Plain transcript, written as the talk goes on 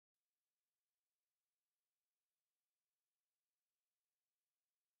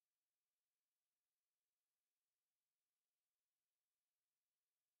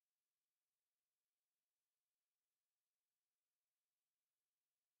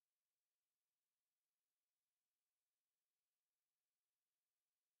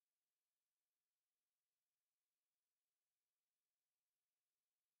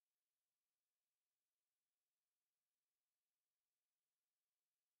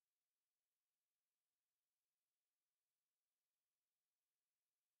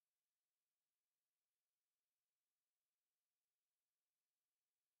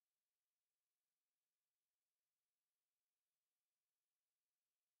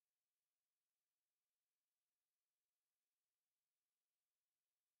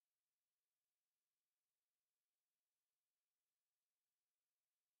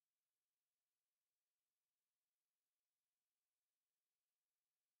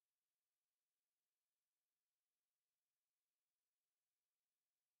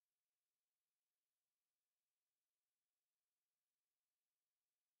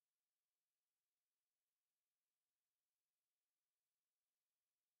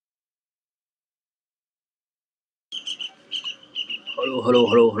Hello hello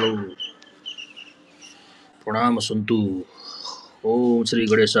hello hello प्रणाम सन्तु ओम श्री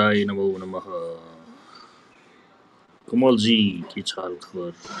गणेशाय नमो नमः कमल जी के हाल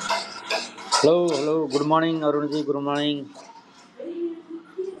खबर hello good morning Arun ji good morning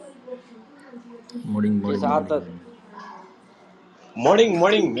morning के मर्निङ छ हाल त मर्निङ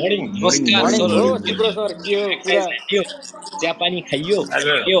नमस्कार मर्निङ सर हो तिम्रो सर के हो पुरा चिया पानी खाइयो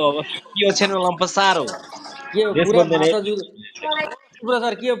के हो अब के हो छैन लम्पसार हो के हो देश पुरा बन्दैन माछा जुदा तिम्रो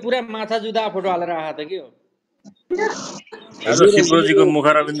सर के हो पुरा माछा जुदा फोटो हालेर आएको त के हो आज सिप्रोजीको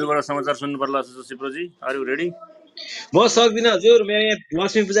मुखारबिन्दुबाट समाचार सुन्नु पर्ला जस्तो सिप्रोजी आर यु रेडी म सक्दिन हजुर मेरो यहाँ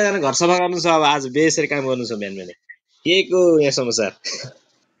लक्ष्मी पूजा गर्न घर सफा गर्नु छ अब आज बेसरी काम गर्नु छ बिहान बिहान के को यहाँ समाचार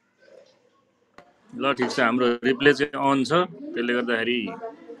ल ठिक छ हाम्रो रिप्ले चाहिँ अन छ त्यसले गर्दाखेरि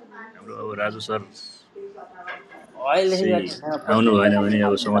हाम्रो अब राजु सर आउनु भएन भने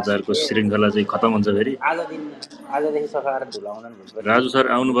अब समाचारको श्रृङ्खला चाहिँ खतम हुन्छ फेरि आजदेखि सफाएर ढुलाउन राजु सर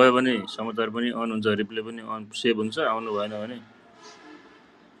आउनुभयो भने समाचार पनि अन हुन्छ रिप्ले पनि अन सेभ हुन्छ आउनु भएन भने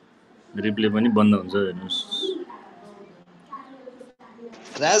रिप्ले पनि बन्द हुन्छ हेर्नुहोस्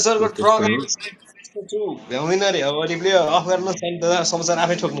राज सरको ट्रक भ्याउँदिन रे अब रिप्ले अफ गर्न समाचार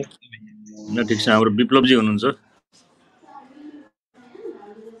आफै ठोक्नु ल ठिक छ हाम्रो विप्लवजी हुनुहुन्छ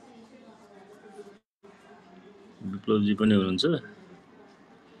विप्लवजी पनि हुनुहुन्छ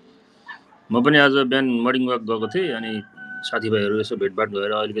म पनि आज बिहान मर्निङ वाक गएको थिएँ अनि साथीभाइहरू यसो भेटभाट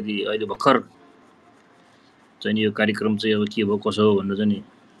भएर अलिकति अहिले भर्खर चाहिँ यो कार्यक्रम चाहिँ अब के भयो कसो हो भनेर चाहिँ नि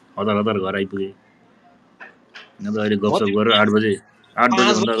हतार हतार घर आइपुगेँ नभए अहिले गफसप गरेर 8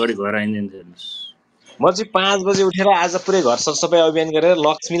 बजेभन्दा अगाडि घर आइदिन्थ्यो हेर्नुहोस् म चाहिँ 5 बजे उठेर आज पुरै घर सरसफाइ अभियान गरेर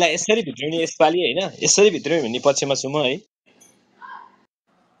लक्ष्मीलाई यसरी भित्राउने यसपालि हैन यसरी भित्राउने भन्ने पक्षमा छु म है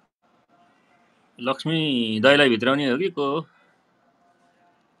लक्ष्मी दाइलाई भित्राउने हो कि को हो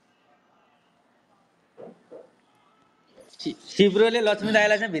सिब्रोले लक्ष्मी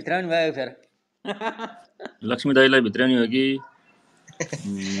दाइलाई चाहिँ भित्राउनु भयो फेर लक्ष्मी दाइलाई भित्राउने हो कि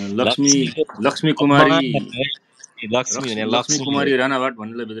लक्ष्मी कुमारी राणाभाट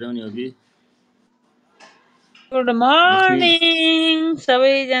भन्नेलाई भित्राउने हो कि गुड मर्निङ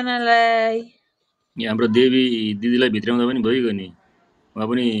सबैजनालाई यहाँ हाम्रो देवी दिदीलाई भित्राउँदा पनि भइगयो नि उहाँ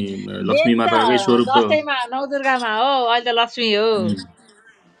पनि लक्ष्मी माताकै स्वरूप त दसैँमा नौ दुर्गामा हो अहिले त लक्ष्मी हो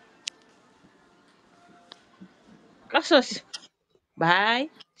कसो भाइ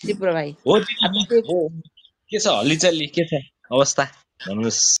सिप्रो भाइ हो के छ हल्लीचल्ली के छ अवस्था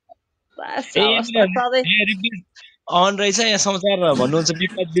भन्नुस् अन रहेछ यहाँ समाचार भन्नुहुन्छ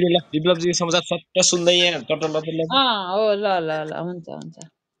विप्लवजीले ल विप्लवजीको समाचार सट्ट सुन्दै यहाँ टटल हो ल हुन्छ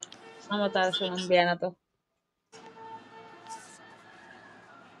समाचार सुनौँ बिहान त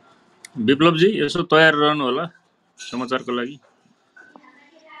विप्लवजी यसो तयार रहनु होला समाचारको लागि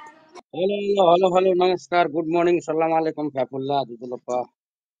हेलो नमस्कार गुड मर्निङ सलाम आलेकुम फ्याफुल्ला दुदुलप्पा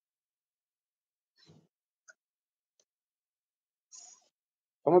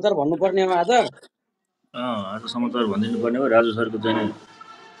समाचार भन्नुपर्ने हो आज समाचार भनिदिनु पर्ने हो राजु सरको चाहिँ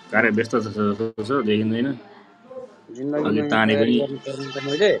कार्य व्यस्त छ देखिँदैन जिन्दगीमा तयारी गर्नुपर्ने त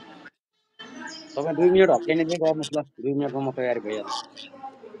मैले तपाईँ 2 मिनट हप्किने चाहिँ गर्नुहोस् ल 2 मिनटमा म तयारी भइहाल्छु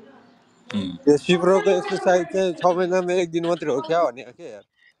यो सिप्रोको एक्सरसाइज चाहिँ 6 महिनामा 1 दिन मात्रै हो क्या भने के यार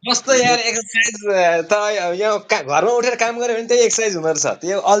कस्तो यार एक्सरसाइज त यहाँ घरमा उठेर काम गर्यो भने त्यही एक्सरसाइज हुँदो रहेछ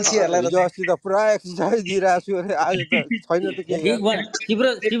त्यो अल्छीहरूलाई हिजो अस्ति त पुरा एक्सरसाइज दिइरहेको छु अरे आज त छैन त के ठीक भने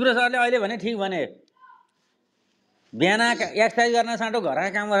तिम्रो सरले अहिले भने ठीक भने बिहान एक्सर्साइज गर्न साँटो घरका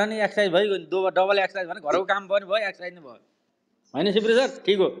काम गरेर नि एक्सर्साइज भइगयो डबल एक्सर्साइज भने घरको काम पनि भयो एक्सर्साइज नै भयो होइन सिप्रो सर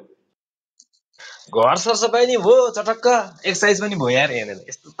ठिक हो घर सरसफाइ नि भयो चटक्क एक्सर्साइज पनि भयो यार हेरेर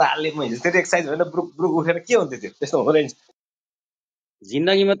यस्तो तालले म हिजो त्यसरी एक्सर्साइज भएन ब्रुक ब्रुक उठेर के हुन्थ्यो त्यो त्यस्तो हुँदैन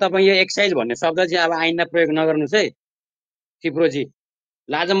जिन्दगीमा तपाईँ यो एक्सर्साइज भन्ने शब्द चाहिँ अब आइन्दा प्रयोग नगर्नुहोस् है सिप्रोजी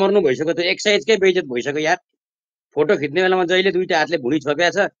लाज मर्नु भइसक्यो त्यो एक्सर्साइजकै बेइज्जत भइसक्यो यार फोटो खिच्ने बेलामा जहिले दुईटा हातले भुँडी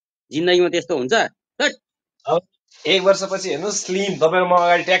छोपेको छ जिन्दगीमा त्यस्तो हुन्छ 1 वर्षपछि हेर्नु स्लिम तपाईँ म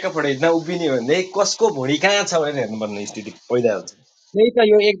अगाडि ट्याक्क फोटो खिच्न उभिने हो भने कसको भुँडी कहाँ छ भनेर हेर्नुपर्ने स्थिति पैदा हुन्छ त्यही त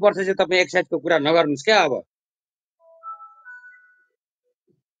यो 1 वर्ष चाहिँ तपाईँ एक्सर्साइजको कुरा नगर्नुहोस् क्या अब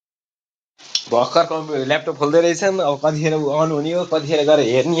भर्खर ल्यापटप खोल्दै रहेछन् अब कतिखेर अन हुने हो कतिखेर गएर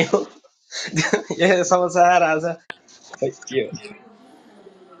हेर्ने हो यो समाचार आज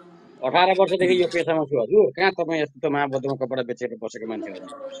 18 वर्षदेखि यो पेसामा छु हजुर कहाँ तपाईँ यस्तो महाबद्दमा कपडा बेचेर बसेको मान्छे हो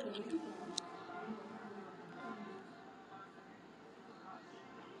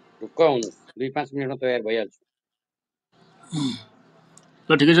ढुक्क हुनुहोस् 2-5 मिनटमा तयार भइहाल्छु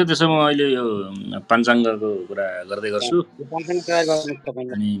ल ठिकै छ त्यसो म अहिले यो पञ्चाङ्गको कुरा गर्दै गर्छु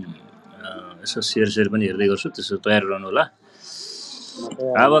अनि यसो सेयर पनि हेर्दै गर्छु त्यसो तयार रहनु होला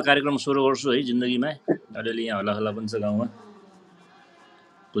अब कार्यक्रम सुरु गर्छु है जिन्दगीमा अलिअलि यहाँ हल्ला पनि छ गाउँमा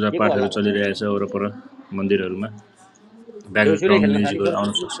पूजापाठहरू चलिरहेछ वरपर मन्दिरहरूमा। देउसुरे ब्याकग्राउन्ड खेल्न म्युजिकहरू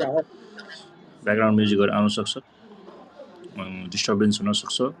आउन सक्छ, थालिसक्यो ब्याकग्राउन्ड म्युजिकहरू आउन सक्छ, डिस्टर्बेन्स हुन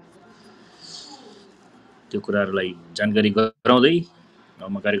सक्छ। त्यो कुराहरूलाई जानकारी गराउँदै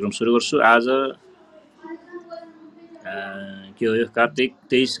म कार्यक्रम सुरु गर्छु। आज के हो यो कार्तिक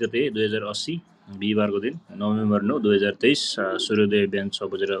 23 गते 2080 बिहिबारको दिन, नोभेम्बर 9 2023। सूर्योदय बिहान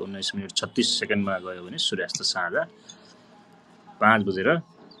 6:19:36 गयो भने सूर्यास्त साँझ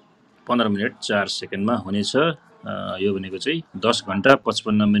 5:15:04 हुनेछ। यो भनेको चाहिँ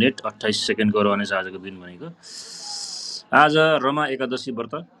 10:55:28 रहनेछ आजको दिन भनेको। आज रमा एकादशी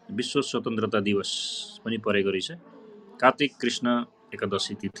व्रत, विश्व स्वतन्त्रता दिवस पनि परेको रहेछ। कार्तिक कृष्ण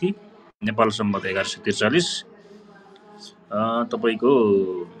एकादशी तिथि, नेपाल सम्वत 1143। तपाईको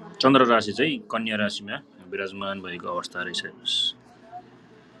चन्द्र राशि चाहिँ कन्या राशिमा विराजमान भएको अवस्था रहेछ।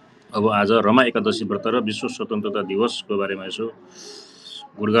 अब आज रमा एकादशी व्रत र विश्व स्वतन्त्रता दिवसको बारेमा यसो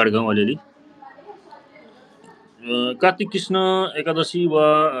गुडगाड गाउँ अलिअलि। कार्तिक कृष्ण एकादशी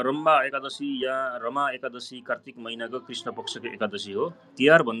वा रम्बा एकादशी या रमा एकादशी कार्तिक महिनाको कृष्ण पक्षको एकादशी हो।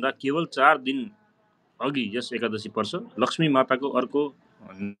 तिहारभन्दा केवल 4 दिन अघि यस एकादशी पर्छ। लक्ष्मी माताको अर्को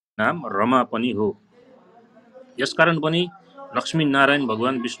नाम रमा पनि हो। यसकारण पनि लक्ष्मी नारायण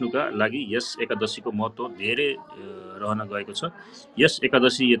भगवान विष्णुका लागि यस एकादशीको महत्त्व धेरै रहन गएको छ। यस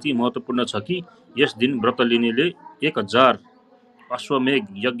एकादशी यति महत्त्वपूर्ण छ कि यस दिन व्रत लिनेले 1000 अश्वमेघ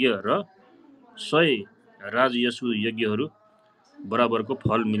यज्ञ र 100 राजयशु यज्ञहरू बराबरको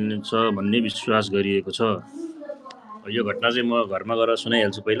फल मिल्नेछ भन्ने विश्वास गरिएको छ। यो घटना चाहिँ म घरमा गएर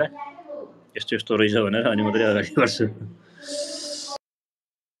सुनाइहाल्छु पहिला, यस्तो यस्तो रहेछ भनेर, अनि मात्रै अगाडि बढ्छु।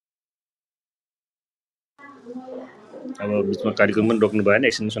 अब बिचमा कार्यक्रम पनि रोक्नु भएन,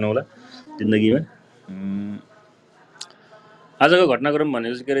 एकछिन सुनाउला जिन्दगीमा। आजको घटनाक्रम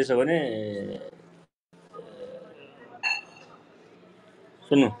भनेको चाहिँ के रहेछ भने,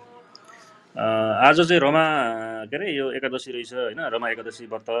 सुन्नु, आज चाहिँ रमा के अरे यो एकादशी रहेछ होइन, रमा एकादशी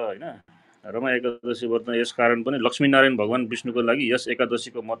व्रत होइन। रमा एकादशी व्रत यस कारण पनि लक्ष्मीनारायण भगवान विष्णुको लागि यस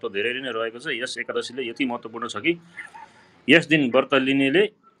एकादशीको महत्त्व धेरै नै रहेको छ। यस एकादशीले यति महत्त्वपूर्ण छ कि यस दिन व्रत लिनेले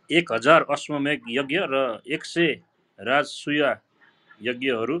 1000 अश्वमेघ यज्ञ र 100 राजसूय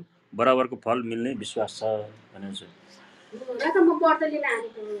यज्ञहरू बराबरको फल मिल्ने विश्वास छ भनेको छ।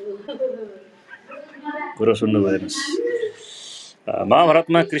 कुरो सुन्नु भएन।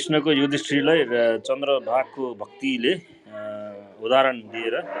 महाभारतमा कृष्णको युधिष्ठिरलाई चन्द्रभागको भक्तिले उदाहरण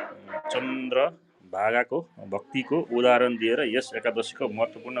दिएर चन्द्रभागाको भक्तिको उदाहरण दिएर यस एकादशीको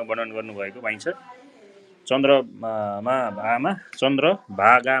महत्त्वपूर्ण वर्णन गर्नुभएको पाइन्छ।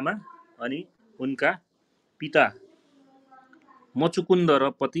 चन्द्रभागामा अनि उनका पिता मचुकुन्द र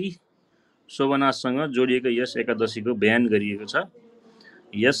पति शोभनासँग जोडिएको यस एकादशीको बयान गरिएको छ।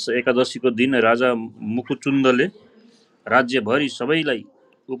 यस एकादशीको दिन राजा मुकुचुन्दले राज्यभरि सबैलाई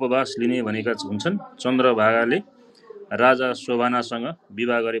उपवास लिने भनेका हुन्छन्। चन्द्रभागाले राजा शोभनासँग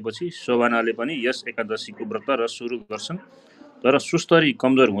विवाह गरेपछि शोभनाले पनि यस एकादशीको व्रत र सुरु गर्छन्। तर सुस्तरी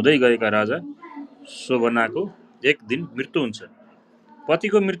कमजोर हुँदै गएका राजा शोभनाको एक दिन मृत्यु हुन्छ।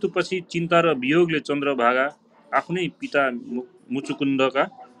 पतिको मृत्युपछि चिन्ता र वियोगले चन्द्रभागा आफ्नै पिता मुचुकुन्दका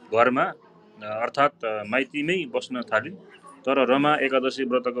घरमा अर्थात् माइतीमै बस्न थालिन्। तर रमा एकादशी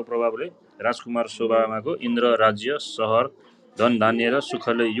व्रतको प्रभावले राजकुमार शोभामाको इन्द्र राज्य, सहर, धन धान्य र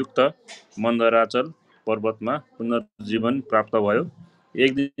सुखले युक्त मन्दराचल पर्वतमा पुनर्जीवन प्राप्त भयो।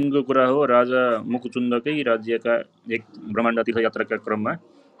 एक दिनको कुरा हो, राजा मुकुचुन्दकै राज्यका एक ब्रह्माण्ड तीर्थयात्राका क्रममा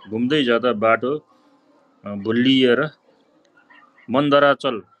घुम्दै जाँदा बाटो भुलिएर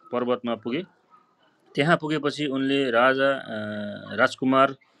मन्दराचल पर्वतमा पुगे। त्यहाँ पुगेपछि उनले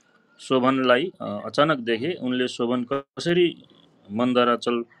राजकुमार शोभनलाई अचानक देखे। उनले शोभन कसरी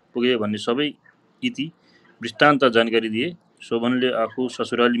मन्दराचल पुगे भन्ने सबै इति वृत्तान्त जानकारी दिए। शोभनले आफू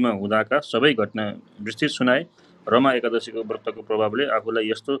ससुरालीमा हुँदाका सबै घटना विस्तृत सुनाए। रमा एकादशीको व्रतको प्रभावले आफूलाई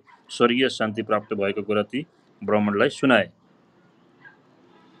यस्तो स्वर्गीय शान्ति प्राप्त भएको कुरा ती ब्राह्मणलाई सुनाए।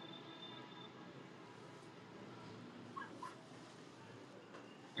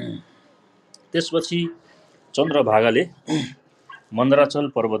 त्यसपछि चन्द्रभागाले मन्दराचल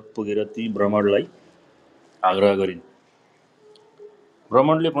पर्वत पुगेर ती ब्राह्मणलाई आग्रह गरिन्।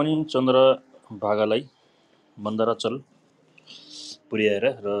 ब्राह्मणले पनि चन्द्रभागालाई मन्दराचल पुर्याएर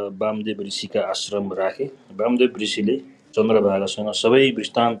र वामदेव ऋषिका आश्रम राखे। वामदेव ऋषिले चन्द्रभागासँग सबै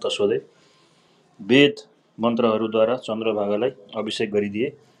वृत्तान्त सोधे। वेद मन्त्रहरूद्वारा चन्द्रभागालाई अभिषेक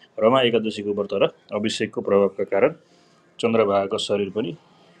गरिदिए। रमा एकादशीको व्रत र अभिषेकको प्रभावका कारण चन्द्रभागाको शरीर पनि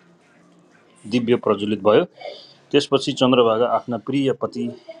दिव्य प्रज्वलित भयो। त्यसपछि चन्द्रभागा आफ्ना प्रिय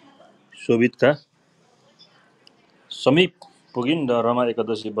पति शोभितका समीप पुगिन् र रमा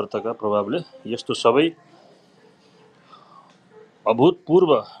एकादशी व्रतका प्रभावले यस्तो सबै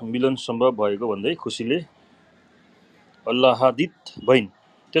अभूतपूर्व मिलन सम्भव भएको भन्दै खुसीले अल्लाहादित भइन्।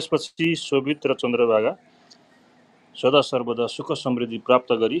 त्यसपछि शोभित र चन्द्रभागा सदा सर्वदा सुख समृद्धि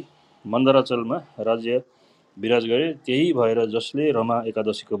प्राप्त गरी मन्दराचलमा राज्य विराज गरे। त्यही भएर जसले रमा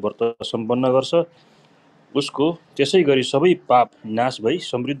एकादशीको व्रत सम्पन्न गर्छ उसको त्यसै गरी सबै पाप नाश भई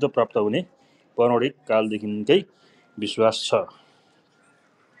समृद्ध प्राप्त हुने पौराणिक कालदेखिकै विश्वास छ।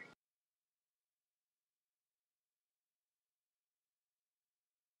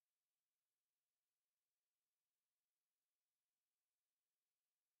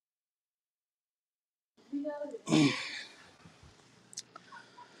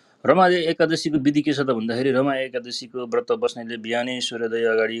 रमा एकादशीको विधि के छ त भन्दाखेरि रमा एकादशीको व्रत बस्नेले बिहानै सूर्योदय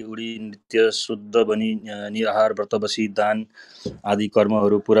अगाडि उडी नृत्य शुद्ध बनी निराहार व्रत बसी दान आदि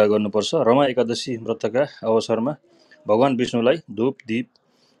कर्महरू पूरा गर्नुपर्छ। रमा एकादशी व्रतका अवसरमा भगवान विष्णुलाई धूप दीप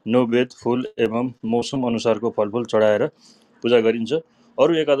नैवेद्य फूल एवं मौसम अनुसारको फलफुल चढाएर पूजा गरिन्छ।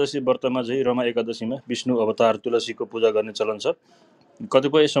 अरू एकादशी व्रतमा झै रमा एकादशीमा विष्णु अवतार तुलसीको पूजा गर्ने चलन छ।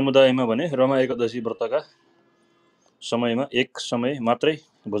 कतिपय समुदायमा भने रमा एकादशी व्रतका समयमा एक समय मात्रै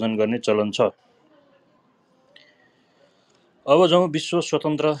भोजन गर्ने चलन छ। अब जाउँ विश्व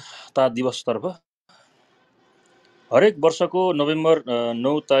स्वतन्त्रता दिवसतर्फ। हरेक वर्षको नोभेम्बर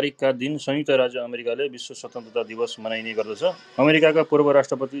 9 तारिकका दिन संयुक्त राज्य अमेरिकाले विश्व स्वतन्त्रता दिवस मनाइने गर्दछ। अमेरिकाका पूर्व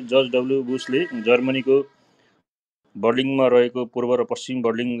राष्ट्रपति जर्ज डब्ल्यू बुशले जर्मनीको बर्लिनमा रहेको पूर्व र पश्चिम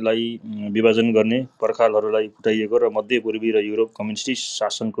बर्लिनलाई विभाजन गर्ने पर्खालहरूलाई फुटाइएको र मध्यपूर्वी र युरोप कम्युनिस्ट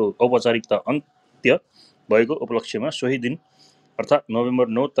शासनको औपचारिकता अन्त्य भएको उपलक्ष्यमा सोही दिन अर्थात् नोभेम्बर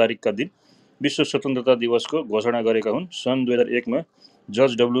 9 तारिकका दिन विश्व स्वतन्त्रता दिवसको घोषणा गरेका हुन्। सन् 2001 मा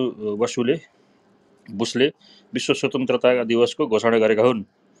जर्ज डब्ल्यू बुशले विश्व स्वतन्त्रता दिवसको घोषणा गरेका हुन्।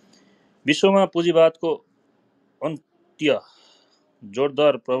 विश्वमा पुँजीवादको अन्त्य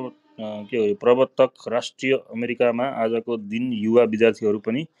जोरदार प्रवर्तक राष्ट्रिय अमेरिकामा आजको दिन युवा विद्यार्थीहरू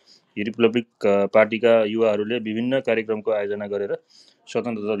पनि रिपब्लिक पार्टीका युवाहरूले विभिन्न कार्यक्रमको आयोजना गरेर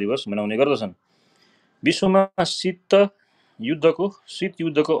स्वतन्त्रता दिवस मनाउने गर्दछन्। विश्वमा शीत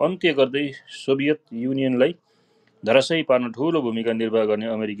युद्धको अन्त्य गर्दै सोभियत युनियनलाई धराशायी पार्न ठूलो भूमिका निर्वाह गर्ने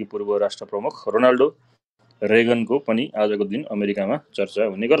अमेरिकी पूर्व राष्ट्र प्रमुख रोनाल्ड रेगनको पनि आजको दिन अमेरिकामा चर्चा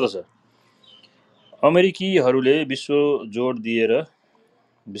हुने गर्दछ। अमेरिकीहरूले विशेष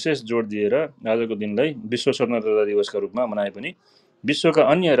जोड दिएर आजको दिनलाई विश्व स्वतन्त्रता दिवसका रूपमा मनाए पनि विश्वका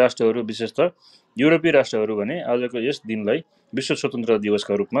अन्य राष्ट्रहरू विशेषतः युरोपीय राष्ट्रहरू भने आजको यस दिनलाई विश्व स्वतन्त्रता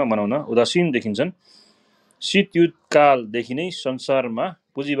दिवसका रूपमा मनाउन उदासीन देखिन्छन्। शीतयुद्धकालदेखि नै संसारमा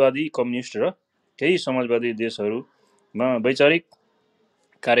पुँजीवादी कम्युनिस्ट र केही समाजवादी देशहरूमा वैचारिक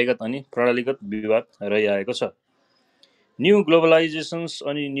कार्यगत अनि प्रणालीगत विवाद रहिआएको छ। न्यू ग्लोबलाइजेसन्स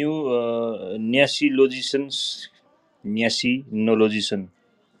अनि न्यू न्यासिनोलोजिसन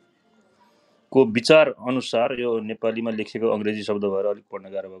को विचार अनुसार, यो नेपालीमा लेखिएको अङ्ग्रेजी शब्द भएर अलिक पढ्न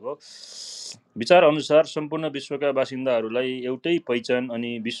गाह्रो भएको, विचार अनुसार सम्पूर्ण विश्वका बासिन्दाहरूलाई एउटै पहिचान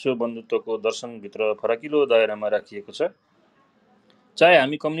अनि विश्व बन्धुत्वको दर्शनभित्र फराकिलो दायरामा राखिएको छ। चाहे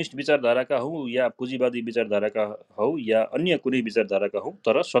हामी कम्युनिस्ट विचारधाराका हौँ या पुँजीवादी विचारधाराका हौँ या अन्य कुनै विचारधाराका हौँ,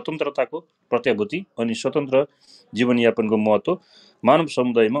 तर स्वतन्त्रताको प्रत्याभूति अनि स्वतन्त्र जीवनयापनको महत्त्व मानव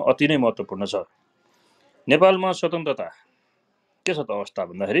समुदायमा अति नै महत्त्वपूर्ण छ। नेपालमा स्वतन्त्रता के छ त अवस्था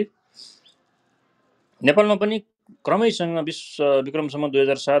भन्दाखेरि नेपालमा पनि क्रमैसँग विक्रमसम्म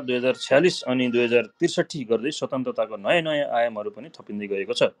 2007, 2046 अनि 2063 गर्दै स्वतन्त्रताको नयाँ आयामहरू पनि थपिँदै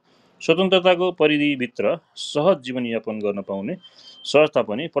गएको छ। स्वतन्त्रताको परिधिभित्र सहज जीवनयापन गर्न पाउने सहजता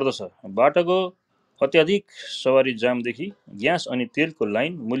पनि पर्दछ। बाटोको अत्याधिक सवारी जामदेखि ग्यास अनि तेलको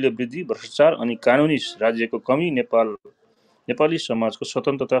लाइन, मूल्य वृद्धि, भ्रष्टाचार अनि कानुनी राज्यको कमी नेपाली समाजको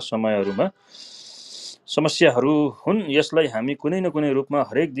स्वतन्त्रता समयहरूमा समस्याहरू हुन्। यसलाई हामी कुनै न कुनै रूपमा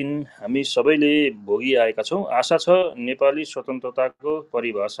हरेक दिन हामी सबैले भोगिआएका छौँ। आशा छ नेपाली स्वतन्त्रताको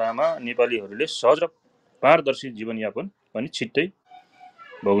परिभाषामा नेपालीहरूले सहज र पारदर्शी जीवनयापन पनि छिट्टै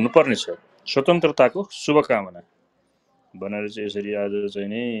भोग्नुपर्नेछ। स्वतन्त्रताको शुभकामना भनेर चाहिँ यसरी आज चाहिँ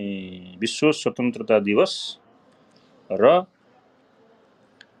नै विश्व स्वतन्त्रता दिवस र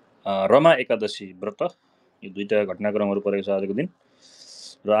रमा एकादशी व्रत यो दुईटा घटनाक्रमहरू परेको छ आजको दिन।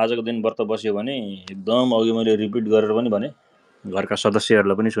 र आजको दिन व्रत बस्यो भने एकदम अघि मैले रिपिट गरेर पनि भने घरका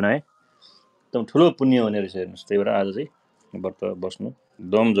सदस्यहरूलाई पनि सुनाएँ, एकदम ठुलो पुण्य हुने रहेछ हेर्नुहोस्। त्यही भएर आज चाहिँ व्रत बस्नु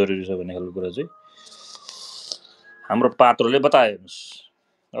एकदम जरुरी छ भन्ने खालको कुरा चाहिँ हाम्रो पात्रले बताए। हेर्नुहोस्,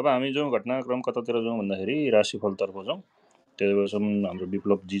 अब हामी जाउँ घटनाक्रम कतातिर जाउँ भन्दाखेरि राशिफलतर्फ जाउँ। त्यति बेलासम्म हाम्रो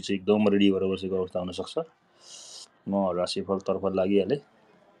विप्लवजी चाहिँ एकदम रेडी भएर बसेको अवस्था हुनसक्छ। म राशिफलतर्फ लागिहालेँ।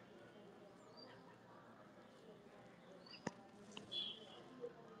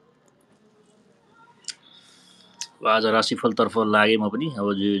 आज राशिफलतर्फ लागेँ म पनि।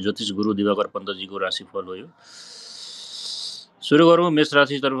 अब ज्योतिष गुरु दिवाकर पन्तजीको राशिफल हो यो। सुरु गरौँ मेष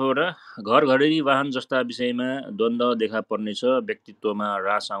राशि तर्फबाट। घर घडेरी वाहन जस्ता विषयमा द्वन्द्व देखा पर्नेछ। व्यक्तित्वमा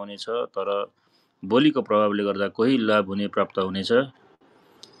ह्रास आउनेछ, तर बोलीको प्रभावले गर्दा केही लाभ भने प्राप्त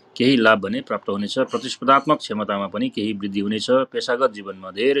हुनेछ। प्रतिस्पर्धात्मक क्षमतामा पनि केही वृद्धि हुनेछ। पेशागत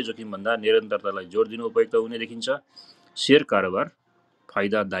जीवनमा धेरै जोखिमभन्दा निरन्तरतालाई जोड दिनु उपयुक्त हुने देखिन्छ। शेयर कारोबार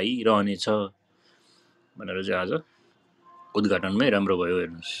फाइदादायी रहनेछ भनेर चाहिँ आज उद्घाटनमै राम्रो भयो।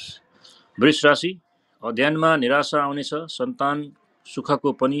 हेर्नुहोस्, वृष राशि अध्ययनमा निराशा आउनेछ। सन्तान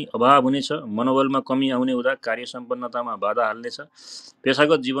सुखको पनि अभाव हुनेछ। मनोबलमा कमी आउने हुँदा कार्य सम्पन्नतामा बाधा हाल्नेछ।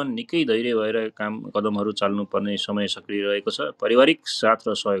 पेशागत जीवन निकै धैर्य भएर कदमहरू चाल्नुपर्ने समय सक्रिय रहेको छ। पारिवारिक साथ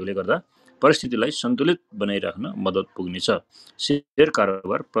र सहयोगले गर्दा परिस्थितिलाई सन्तुलित बनाइराख्न मद्दत पुग्नेछ। शेयर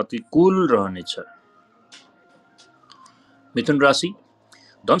कारोबार प्रतिकूल रहनेछ। मिथुन राशि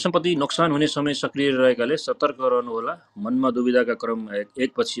धन सम्पत्ति नोक्सान हुने समय सक्रिय रहेकाले सतर्क रहनुहोला। मनमा दुविधाका क्रम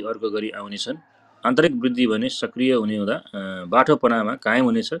एकपछि अर्को गरी आउनेछन्। आन्तरिक वृद्धि भने सक्रिय हुने हुँदा बाठोपनामा कायम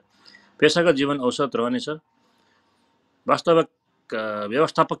हुनेछ। पेशागत जीवन औसत रहनेछ।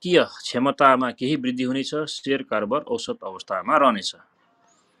 व्यवस्थापकीय क्षमतामा केही वृद्धि हुनेछ। शेयर कारोबार औसत अवस्थामा रहनेछ।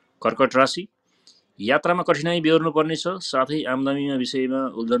 कर्कट राशि यात्रामा कठिनाई बेहोर्नु पर्नेछ। साथै आम्दानीमा विषयमा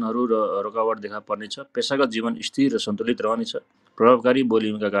उल्झनहरू र रोकावट देखा पर्नेछ। पेशागत जीवन स्थिर र सन्तुलित रहनेछ। प्रभावकारी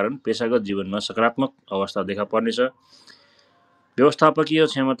बोलीका कारण पेशागत जीवनमा सकारात्मक अवस्था देखा पर्नेछ। व्यवस्थापकीय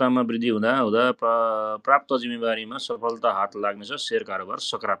क्षमतामा वृद्धि हुँदा प्राप्त जिम्मेवारीमा सफलता हात लाग्नेछ। शेयर कारोबार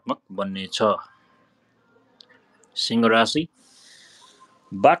सकारात्मक बन्नेछ। सिंह राशि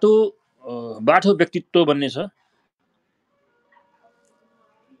बाठो व्यक्तित्व बन्नेछ।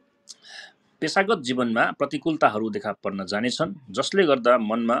 पेशागत जीवनमा प्रतिकूलताहरू देखा पर्न जानेछन्, जसले गर्दा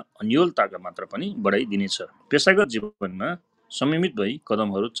मनमा अन्योलताका मात्रा पनि बढाइदिनेछ। पेशागत जीवनमा संयमित भई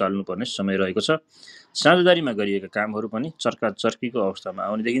कदमहरू चाल्नुपर्ने समय रहेको छ। साझेदारीमा गरिएका कामहरू पनि चर्काचर्कीको अवस्थामा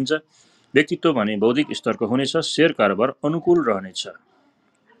आउने देखिन्छ। व्यक्तित्व भने बौद्धिक स्तरको हुनेछ। शेयर कारोबार अनुकूल रहनेछ।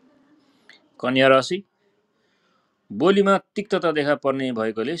 कन्या राशि बोलीमा तिक्तता देखा पर्ने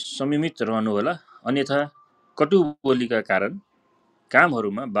भएकोले संयमित रहनुहोला, अन्यथा कटु बोलीका कारण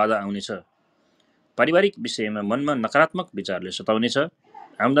कामहरूमा बाधा आउनेछ। पारिवारिक विषयमा मनमा नकारात्मक विचारले सताउनेछ।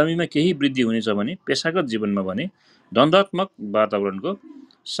 आम्दानीमा केही वृद्धि हुनेछ भने पेशागत जीवनमा भने द्वन्द्वात्मक वातावरणको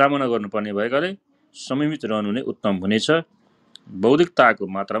सामना गर्नुपर्ने भएकाले संयमित रहनु नै उत्तम हुनेछ। बौद्धिकताको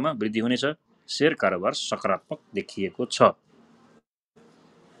मात्रामा वृद्धि हुनेछ। शेयर कारोबार सकारात्मक देखिएको छ।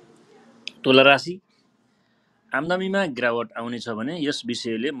 तुला राशि आम्दानीमा गिरावट आउनेछ भने यस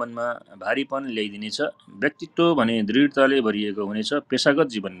विषयले मनमा भारीपन ल्याइदिनेछ। व्यक्तित्व भने दृढताले भरिएको हुनेछ। पेशागत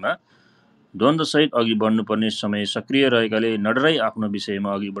जीवनमा द्वन्द्वसहित अघि बढ्नुपर्ने समय सक्रिय रहेकाले नडराई आफ्नो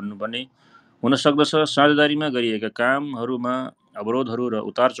विषयमा अघि बढ्नुपर्ने हुन सक्दछ। साझेदारीमा गरिएका कामहरूमा अवरोधहरू र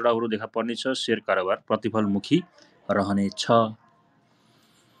उतार चढावहरू देखा पर्नेछ। शेयर कारोबार प्रतिफलमुखी रहनेछ।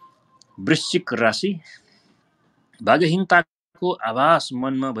 वृश्चिक राशि भाग्यहीनताको आभास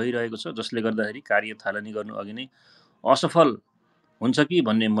मनमा भइरहेको छ, जसले गर्दाखेरि कार्य थालनी गर्नु अघि नै असफल हुन्छ कि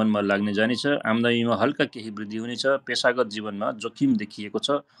भन्ने मनमा लाग्ने जानेछ। आम्दानीमा हल्का केही वृद्धि हुनेछ। पेशागत जीवनमा जोखिम देखिएको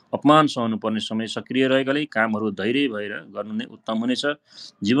छ। अपमान सहनुपर्ने समय सक्रिय रहेकाले कामहरू धैर्य भएर गर्नु नै उत्तम हुनेछ।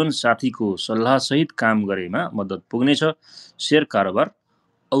 जीवनसाथीको सल्लाहसहित काम गरेमा मद्दत पुग्नेछ। शेयर कारोबार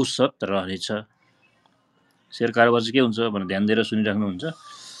औसत रहनेछ। शेयर कारोबार चाहिँ के हुन्छ भनेर ध्यान दिएर सुनिराख्नुहुन्छ,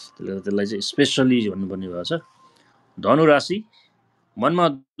 त्यसलाई चाहिँ स्पेसली भन्नुपर्ने भएको छ। धनु राशि मनमा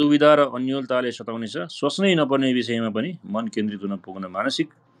दुविधा र अन्योलताले सताउनेछ। सोच्नै नपर्ने विषयमा पनि मन केन्द्रित हुन पुग्न मानसिक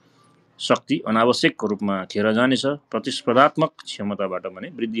शक्ति अनावश्यक रूपमा खेर जानेछ। प्रतिस्पर्धात्मक क्षमताबाट पनि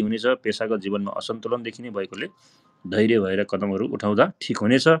वृद्धि हुनेछ। पेशागत जीवनमा असन्तुलन देखिने भएकोले धैर्य भएर कदमहरू उठाउँदा ठिक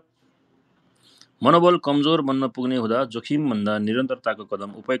हुनेछ। मनोबल कमजोर बन्न पुग्ने हुँदा जोखिमभन्दा निरन्तरताको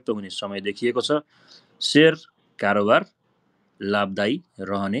कदम उपयुक्त हुने समय देखिएको छ। शेयर कारोबार लाभदायी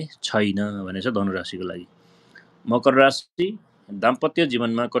रहने छैन भनेछ धनुराशिको लागि। मकर राशि दाम्पत्य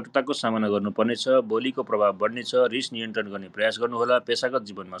जीवनमा कटुताको सामना गर्नुपर्नेछ। बोलीको प्रभाव बढ्नेछ। रिस नियन्त्रण गर्ने प्रयास गर्नुहोला। पेशागत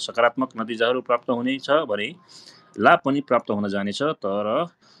जीवनमा सकारात्मक नतिजाहरू प्राप्त हुनेछ भने लाभ पनि प्राप्त हुन जानेछ,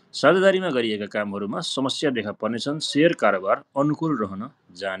 तर साझेदारीमा गरिएका कामहरूमा समस्या देखा पर्नेछन्। शेयर कारोबार अनुकूल रहन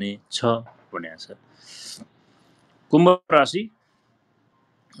जानेछ भनेको छ। कुम्भ राशि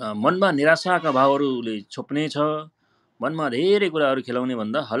मनमा निराशाका भावहरूले छोप्नेछ। मनमा धेरै कुराहरू खेलाउने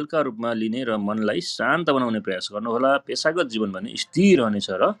भन्दा हल्का रूपमा लिने र मनलाई शान्त बनाउने प्रयास गर्नुहोला। पेशागत जीवन भने स्थिर रहनेछ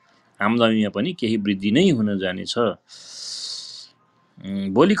र आम्दानीमा पनि केही वृद्धि नै हुन जानेछ।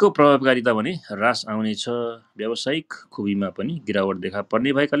 बोलीको प्रभावकारिता भने ह्रास आउनेछ। व्यावसायिक खुबीमा पनि गिरावट देखा पर्ने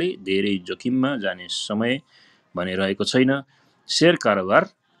भएकाले धेरै जोखिममा जाने समय भने रहेको छैन। शेयर कारोबार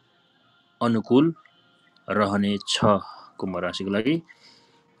अनुकूल रहनेछ कुम्भ राशिको लागि।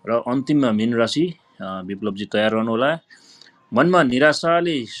 र अन्तिममा मीन राशि विप्लवजी तयार रहनुहोला। मनमा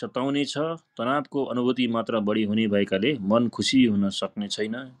निराशाले सताउने छ, तनावको अनुभूति मात्र बढी हुने भएकाले मन खुसी हुन सक्ने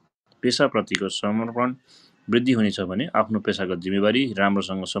छैन। पेसाप्रतिको समर्पण वृद्धि हुनेछ भने आफ्नो पेसागत जिम्मेवारी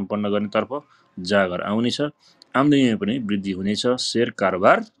राम्रोसँग सम्पन्न गर्नेतर्फ जागर आउनेछ। आम्दानीमा पनि वृद्धि हुनेछ। शेयर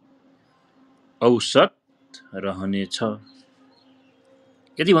कारोबार औसत रहनेछ।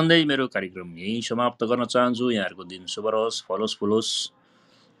 यति भन्दै मेरो कार्यक्रम यहीँ समाप्त गर्न चाहन्छु। यहाँहरूको दिन शुभ रहोस्, फलोस् फुलोस्।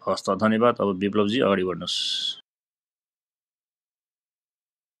 हस्त धन्यवाद। अब विप्लवजी अगाडि बढ्नुहोस्।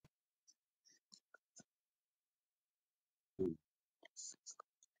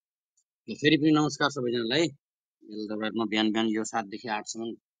 फेरि पनि नमस्कार सबैजनालाई। बेलुका बिहान बिहान यो 7 देखि 8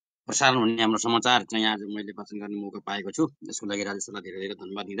 सम्म प्रसारण हुने हाम्रो समाचार चाहिँ आज मैले वाचन गर्ने मौका पाएको छु। यसको लागि राजेशलाई धेरै धेरै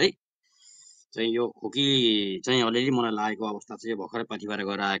धन्यवाद दिँदै चाहिँ यो खोकी चाहिँ अलिअलि मलाई लागेको अवस्था चाहिँ भर्खरै पाथिबाट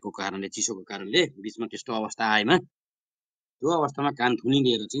गएर आएको कारणले, चिसोको कारणले बिचमा त्यस्तो अवस्था आएमा त्यो अवस्थामा कान थुनी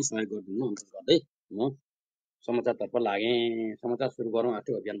लिएर चाहिँ सहयोग गरिदिनु अनुरोध गर्दै म समाचारतर्फ लागेँ। समाचार सुरु गरौँ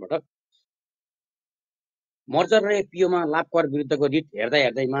आजको अभियानबाट। मर्जर र एफपिओमा लाभकर विरुद्धको रिट हेर्दा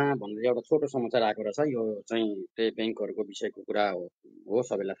हेर्दैमा भनेर एउटा छोटो समाचार आएको रहेछ। यो चाहिँ त्यही ब्याङ्कहरूको विषयको कुरा हो,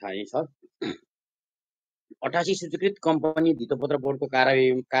 सबैलाई थाहै छ। 88 सूचीकृत कम्पनी धितोपत्र बोर्डको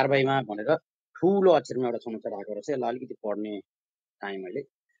कारबाहीमा भनेर ठुलो अक्षरमा एउटा समाचार आएको रहेछ। यसलाई अलिकति पढ्ने टाइम मैले।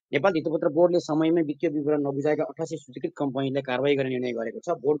 नेपाल धितोपत्र बोर्डले समयमै वित्तीय विवरण नबुझाएका 88 सूचीकृत कम्पनीलाई कारबाही गर्ने निर्णय गरेको छ।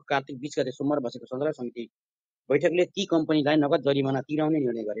 बोर्डको कार्तिक 20 गते सोमबार बसेको सञ्चालक समिति बैठकले ती कम्पनीलाई नगद जरिमाना तिराउने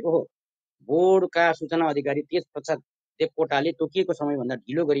निर्णय गरेको हो। बोर्डका सूचना अधिकारी तेज प्रसाद देवकोटाले तोकिएको समयभन्दा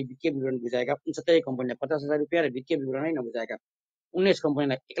ढिलो गरी वित्तीय विवरण बुझाएका 69 कम्पनीलाई 50,000 रुपियाँ र वित्तीय विवरणै नबुझाएका 19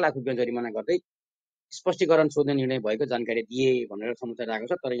 कम्पनीलाई 1 लाख रुपियाँ जरिमाना गर्दै स्पष्टीकरण सोध्ने निर्णय भएको जानकारी दिए भनेर समाचार आएको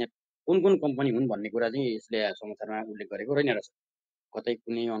छ। तर यहाँ कुन कुन कम्पनी हुन् भन्ने कुरा चाहिँ यसले समाचारमा उल्लेख गरेको रहेन रहेछ। कतै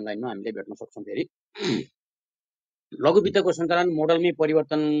कुनै अनलाइनमा हामीले भेट्न सक्छौँ। फेरि लघु वित्तको सञ्चालन मोडलमै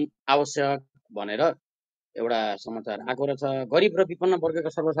परिवर्तन आवश्यक भनेर एउटा समाचार आएको रहेछ। गरिब र विपन्न वर्गका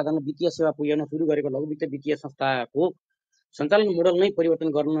सर्वसाधारण वित्तीय सेवा पुर्याउन सुरु गरेको लघु वित्त वित्तीय संस्थाको सञ्चालन मोडल नै परिवर्तन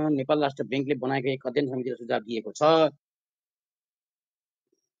गर्न नेपाल राष्ट्र ब्याङ्कले बनाएको एक अध्ययन समितिले सुझाव दिएको छ।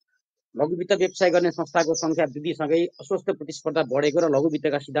 लघु वित्त व्यवसाय गर्ने संस्थाको संख्या वृद्धिसँगै अस्वस्थ प्रतिस्पर्धा बढेको र लघु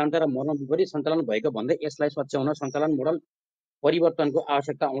वित्तका सिद्धान्त र मर्म विपरीत सञ्चालन भएको भन्दै यसलाई सच्याउन सञ्चालन मोडल परिवर्तनको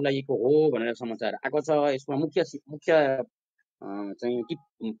आवश्यकता औँल्याइएको हो भनेर समाचार आएको छ। यसमा मुख्य चाहिँ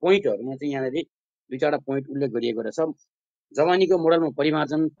पोइन्टहरूमा चाहिँ यहाँनिर दुई चारवटा पोइन्ट उल्लेख गरिएको रहेछ। जवानीको मोडलमा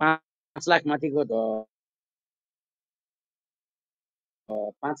परिमार्जन, 5 लाख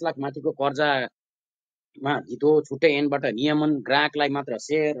माथिको कर्जामा धितो, छुट्टै ऐनबाट नियमन, ग्राहकलाई मात्र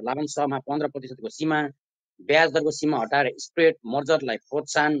सेयर, लाभांशमा 15% को सीमा, ब्याज दरको सीमा हटाएर स्प्रेड, मर्जरलाई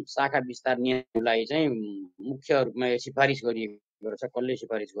प्रोत्साहन, शाखा विस्तार नियमलाई चाहिँ मुख्य रूपमा सिफारिस गरिएको रहेछ। कसले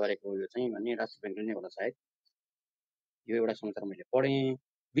सिफारिस गरेको यो चाहिँ भन्ने राष्ट्र ब्याङ्कले नै होला सायद। यो एउटा समाचार मैले पढेँ।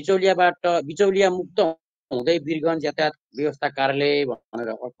 बिचौलिया मुक्त हुँदै वीरगञ्ज यातायात व्यवस्था कार्यालय भनेर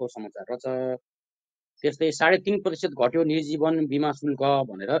अर्को समाचार रहेछ। त्यस्तै 3.5% घट्यो निर्जीवन बिमा शुल्क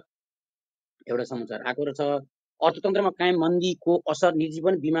भनेर एउटा समाचार आएको रहेछ। अर्थतन्त्रमा कायम मन्दीको असर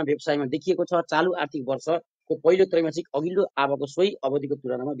निर्जीवन बिमा व्यवसायमा देखिएको छ। चालु आर्थिक वर्षको पहिलो त्रैमासिक अघिल्लो आवको सोही अवधिको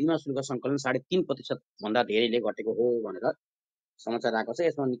तुलनामा बिमा शुल्क सङ्कलन 3.5% भन्दा धेरैले घटेको हो भनेर समाचार आएको छ।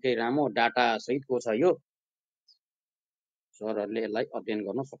 यसमा निकै लामो डाटा सहितको छ। यो सरहरूले यसलाई अध्ययन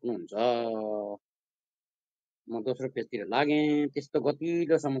गर्न सक्नुहुन्छ। म दोस्रो पेजतिर लागेँ। त्यस्तो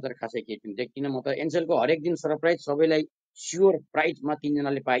गतिलो समाचार खासै केही पनि देख्दिनँ म त। एनसेलको हरेक दिन सरप्राइज, सबैलाई स्योर प्राइजमा 3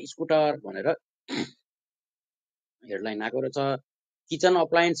 जनाले पाए स्कुटर भनेर हेडलाइन आएको रहेछ। किचन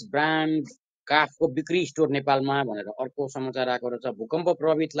अप्लायन्स ब्रान्ड काफको बिक्री स्टोर नेपालमा भनेर अर्को समाचार आएको रहेछ। भूकम्प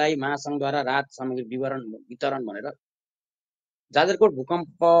प्रभावितलाई महासङ्घद्वारा राहत सामग्री वितरण भनेर जाजरकोट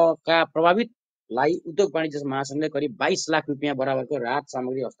भूकम्पका प्रभावितलाई उद्योग वाणिज्य महासङ्घले करिब 22 लाख रुपियाँ बराबरको राहत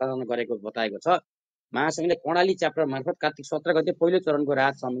सामग्री हस्तान्तरण गरेको बताएको छ। महासङ्घले कर्णाली च्याप्टर मार्फत कार्तिक 17 गते पहिलो चरणको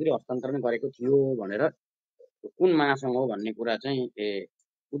राहत सामग्री हस्तान्तरण गरेको थियो भनेर कुन महासङ्घ हो भन्ने कुरा चाहिँ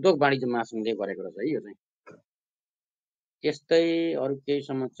उद्योग वाणिज्य महासङ्घले गरेको रहेछ है यो चाहिँ। त्यस्तै अरू केही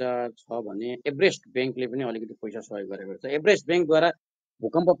समाचार छ भने एभरेस्ट ब्याङ्कले पनि अलिकति पैसा सहयोग गरेको रहेछ। एभरेस्ट ब्याङ्कद्वारा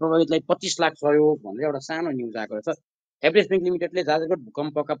भूकम्प प्रभावितलाई 25 लाख सहयोग भनेर एउटा सानो न्युज आएको रहेछ। एभरेस्ट ब्याङ्क लिमिटेडले जाजरकोट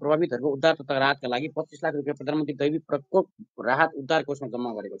भूकम्पका प्रभावितहरूको उद्धार तथा राहतका लागि 25 लाख रुपियाँ प्रधानमन्त्री दैवी प्रकोप राहत उद्धार कोषमा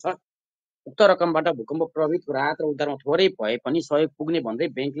जम्मा गरेको छ। उक्त रकमबाट भूकम्प प्रभावितको राहत र उद्धारमा थोरै भए पनि सहयोग पुग्ने भन्दै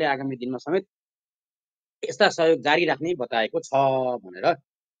ब्याङ्कले आगामी दिनमा समेत यस्ता सहयोग जारी राख्ने बताएको छ भनेर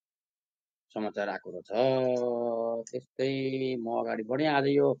समाचार आएको रहेछ। त्यस्तै म अगाडि बढेँ। आज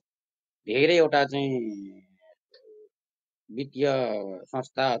यो धेरैवटा चाहिँ वित्तीय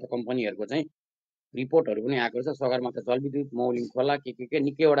संस्था अथवा कम्पनीहरूको चाहिँ रिपोर्टहरू पनि आएको रहेछ। सगरमाथा जलविद्युत, मौलिङ खोला के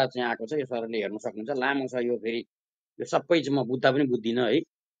निकैवटा चाहिँ आएको छ। यो सरले हेर्न सक्नुहुन्छ। लामो छ यो। फेरि यो सबै चाहिँ म बुझ्दा पनि बुझ्दिनँ है।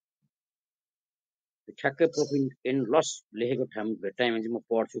 ठ्याक्कै प्रफिट एन्ड लस लेखेको टाइममा चाहिँ म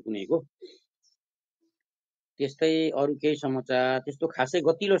पढ्छु कुनैको। त्यस्तै अरू केही समाचार त्यस्तो खासै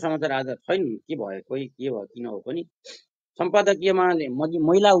गतिलो समाचार आज छैन। के भयो खोइ के भयो किन हो पनि। सम्पादकीयमा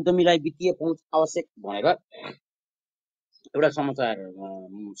महिला उद्यमीलाई वित्तीय पहुँच आवश्यक भनेर एउटा समाचार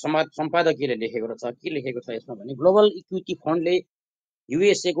सम्पादकीयले लेखेको रहेछ। के लेखेको छ यसमा भने ग्लोबल इक्विटी फन्डले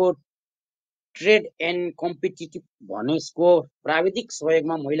युएसए को ट्रेड एन्ड कम्पिटिटिभ भनेको प्राविधिक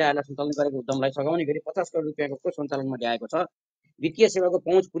सहयोगमा महिलाहरूलाई सञ्चालन गरेको उद्यमलाई सघाउने गरी 50 करोड रुपियाँको कोष सञ्चालनमा ल्याएको छ। वित्तीय सेवाको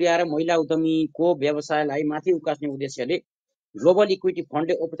पहुँच पुर्याएर महिला उद्यमीको व्यवसायलाई माथि उकास्ने उद्देश्यले ग्लोबल इक्विटी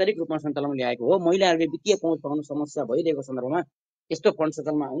फन्डले औपचारिक रूपमा सञ्चालनमा ल्याएको हो। महिलाहरूले वित्तीय पहुँच पाउन समस्या भइरहेको सन्दर्भमा यस्तो फन्ड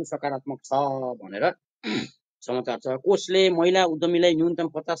सञ्चालनमा आउनु सकारात्मक छ भनेर समाचार छ। कोषले महिला उद्यमीलाई न्यूनतम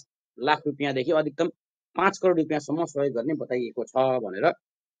 50 लाख रुपियाँदेखि अधिकतम 5 करोड रुपियाँसम्म सहयोग गर्ने बताइएको छ भनेर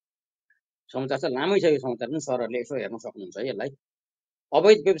समाचार छ। लामै छ यो समाचार पनि, सरहरूले यसो हेर्न सक्नुहुन्छ है यसलाई।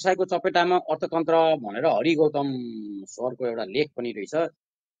 अवैध व्यवसायको चपेटामा अर्थतन्त्र भनेर हरि गौतम सरको एउटा लेख पनि रहेछ।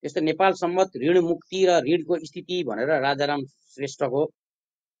 त्यस्तै नेपाल सम्मत ऋण मुक्ति र ऋणको स्थिति भनेर राजाराम श्रेष्ठको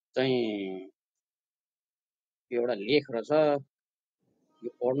चाहिँ एउटा लेख रहेछ। यो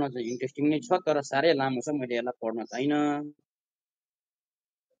पढ्न चाहिँ इन्ट्रेस्टिङ नै छ तर साह्रै लामो छ, मैले यसलाई पढ्न चाहिन।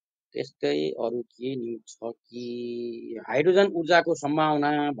 त्यस्तै अरू के न्युज छ कि हाइड्रोजन ऊर्जाको सम्भावना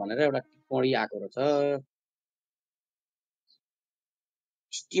भनेर एउटा टिप्पणी आएको रहेछ।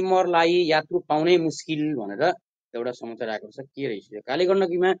 स्टिमरलाई यात्रु पाउनै मुस्किल भनेर एउटा समाचार आएको रहेछ। के रहेछ यो?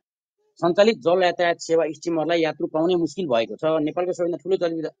 कालीगण्डकीमा सञ्चालित जल यातायात सेवा स्टिमरलाई यात्रु पाउनै मुस्किल भएको छ। नेपालको सबैभन्दा ठुलो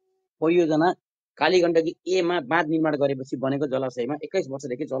जल परियोजना कालीगण्डकी ए मा बाँध निर्माण गरेपछि बनेको जलाशयमा 21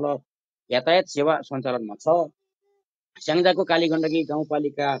 वर्षदेखि जल यातायात सेवा सञ्चालनमा छ। स्याङ्जाको कालीगण्डकी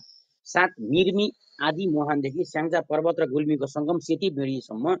गाउँपालिका 7 मिर्मी आदि मुहानदेखि स्याङ्जा पर्वत र गुल्मीको सङ्गम सेती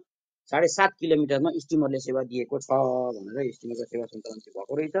बेडीसम्म 7.5 किलोमिटरमा स्टिमरले सेवा दिएको छ भनेर स्टिमरको सेवा सञ्चालन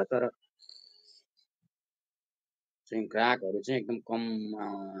भएको रहेछ। तर चाहिँ ग्राहकहरू चाहिँ एकदम कम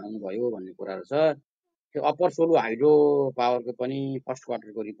आउनुभयो भन्ने कुरा रहेछ। त्यो अप्पर सोलु हाइड्रो पावरको पनि फर्स्ट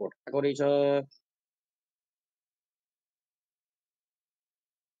क्वार्टरको रिपोर्ट आएको रहेछ।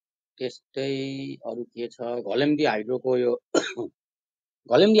 त्यस्तै अरू के छ? घलेम्दी हाइड्रोको यो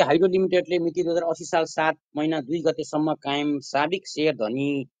घलेम्दी हाइड्रो लिमिटेडले मिति 2080 साल 7 महिना 2 गतेसम्म कायम साबिक शेयर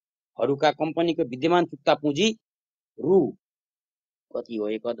धनीहरूका कम्पनीको विद्यमान चुक्ता पुँजी रु कति हो?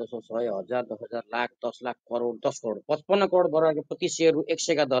 1 10 100 1000 10,000 लाख 10 लाख करोड 10 करोड 55 करोड बराबरको प्रति शेयर रु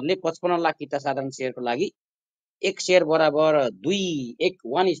 100 का दरले 55 लाख किता साधारण शेयरको लागि 1 शेयर बराबर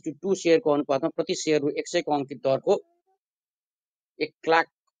 1:2 शेयरको अनुपातमा प्रति शेयर रु 100 को अङ्कित दरको 1 लाख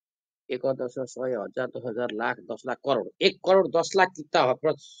 1 10 100 1000 10,000 लाख 10 लाख करोड 1 करोड 10 लाख किता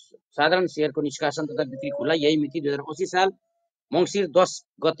साधारण शेयरको निष्कासन तथा बिक्री खुला यही मिति 2080 साल मङ्सिर 10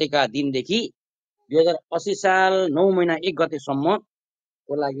 गतेका दिनदेखि 2080 साल 9 महिना 1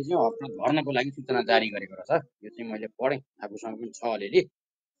 गतेसम्मको लागि चाहिँ हप्ता भर्नको लागि सूचना जारी गरेको रहेछ। यो चाहिँ मैले पढेँ, आफूसँग पनि छ अलिअलि।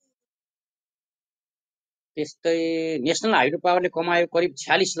 त्यस्तै नेसनल हाइड्रो पावरले कमायो करिब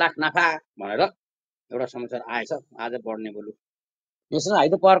 46 लाख नाफा भनेर एउटा समाचार आएछ आज बढ्ने बोलु। नेसनल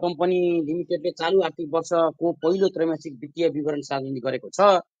हाइड्रो पावर कम्पनी लिमिटेडले चालु आर्थिक वर्षको पहिलो त्रैमासिक वित्तीय विवरण सार्वजनिक गरेको छ।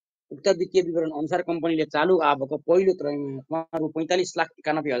 उक्त वित्तीय विवरण अनुसार कम्पनीले चालु आबको पहिलो त्रैमासिकमा रु 45 लाख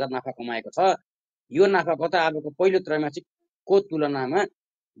 91 हजार नाफा कमाएको छ। यो नाफा गत आबको पहिलो त्रैमासिकको तुलनामा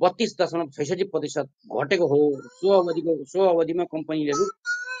 32.66% घटेको हो। सो अवधिमा कम्पनीले रु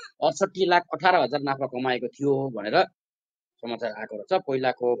 68 लाख 18 हजार नाफा कमाएको थियो भनेर समाचार आएको रहेछ।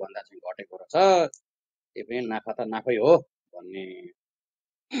 पहिलाको भन्दा चाहिँ घटेको रहेछ। त्यही पनि नाफा त नाफै हो भन्ने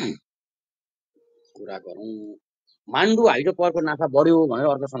कुरा गरौँ। मान्डु हाइड्रो पावरको नाफा बढ्यो भनेर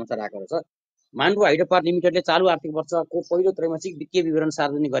अर्को समाचार आएको रहेछ। मान्डु हाइड्रो पावर लिमिटेडले चालु आर्थिक वर्षको पहिलो त्रैमासिक वित्तीय विवरण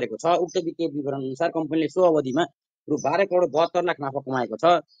सार्वजनिक गरेको छ। उक्त वित्तीय विवरण अनुसार कम्पनीले सो अवधिमा रु 12 करोड 72 लाख नाफा कमाएको छ।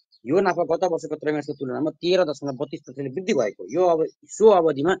 यो नाफा गत वर्षको त्रैमासिकको तुलनामा 13.32% वृद्धि भएको। सो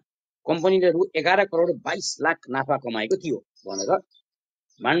अवधिमा कम्पनीले रु 11 करोड 22 लाख नाफा कमाएको थियो भनेर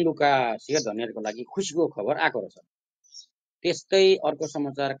मान्डुका शेयर धनीहरूको लागि खुसीको खबर आएको रहेछ। त्यस्तै अर्को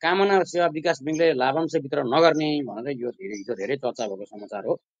समाचार कामना सेवा विकास बैंकले लाभांश वितरण नगर्ने भनेर यो धेरै चर्चा भएको समाचार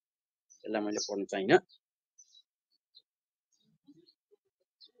हो। यसलाई मैले पढ्न चाहिन।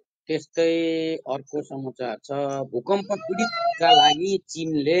 त्यस्तै अर्को समाचार छ भूकम्प पीडितका लागि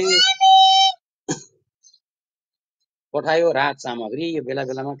चीनले पठायो राहत सामग्री। यो बेला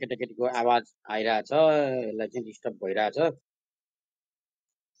बेलामा केटाकेटीको आवाज आइरहेछ, यसलाई चाहिँ डिस्टर्ब भइरहेछ।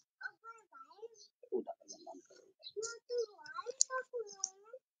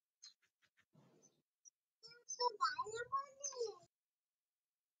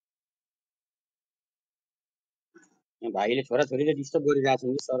 भाइले छोराछोरीले डिस्टर्ब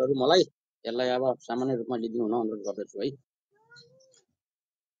गरिरहेछन् कि सरहरू मलाई, यसलाई अब सामान्य रूपमा लिदिनु हुन अनुरोध गर्दछु है।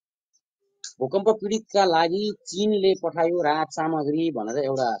 भूकम्प पीडितका लागि चीनले पठायो राहत सामग्री भनेर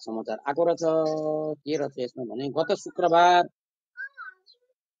एउटा समाचार आएको रहेछ। के रहेछ यसमा भने गत शुक्रबार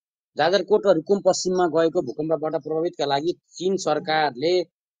जाजरकोट र रुकुम पश्चिममा गएको भूकम्पबाट प्रभावितका लागि चीन सरकारले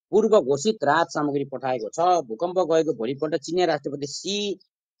पूर्व घोषित राहत सामग्री पठाएको छ। भूकम्प गएको भोलिपल्ट चिनिया राष्ट्रपति सी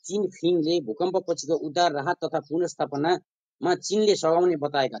जिनपिङले भूकम्पपछिको उद्धार राहत तथा पुनर्स्थापनामा चीनले सघाउने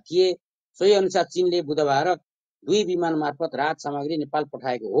बताएका थिए। सोही अनुसार चीनले बुधबार 2 विमान मार्फत राहत सामग्री नेपाल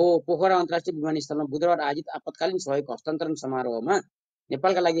पठाएको हो। पोखरा अन्तर्राष्ट्रिय विमानस्थलमा बुधबार आयोजित आपतकालीन सहयोग हस्तान्तरण समारोहमा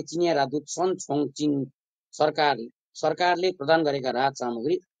नेपालका लागि चिनिया राजदूत सन छोङचिन सरकारले प्रदान गरेका राहत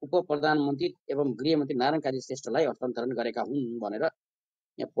सामग्री उप प्रधानमन्त्री एवं गृहमन्त्री नारायण काजी श्रेष्ठलाई हस्तान्तरण गरेका हुन् भनेर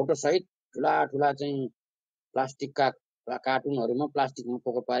यहाँ फोटो सहित ठुला ठुला चाहिँ प्लास्टिकका कार्टुनहरुमा प्लास्टिकमा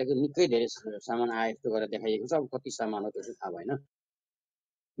पोको पारेको निकै धेरै सामान आएको गरेर देखाइएको छ। अब कति सामान हो त्यो चाहिँ थाहा भएन।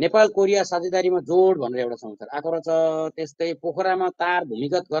 नेपाल कोरिया साझेदारीमा जोड भनेर एउटा समाचार आएको रहेछ। त्यस्तै पोखरामा तार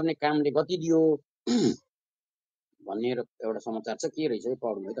भूमिगत गर्ने कामले गति दियो भन्ने एउटा समाचार छ। के रहेछ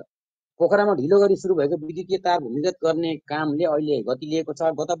पढ्नु है त। पोखरामा ढिलो गरी सुरु भएको विद्युतीय तार भूमिगत गर्ने कामले अहिले गति लिएको छ।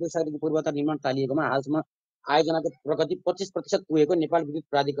 गत वैशाखदेखि पूर्वता निर्माण थालिएकोमा हालसम्म आयोजनाको प्रगति 25% पुगेको नेपाल विद्युत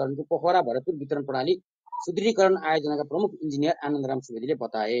प्राधिकरणको पोखरा भरतपुर वितरण प्रणाली सुदृढीकरण आयोजनाका प्रमुख इन्जिनियर आनन्दराम सुवेदीले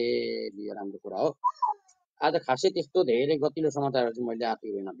बताए। राम्रो कुरा हो। आज खासै त्यस्तो धेरै गतिलो समाचारहरू चाहिँ मैले आएको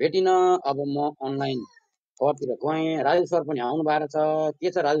होइन, भेटिन। अब म अनलाइन खबरतिर गएँ। राजु सर पनि आउनु भएको छ।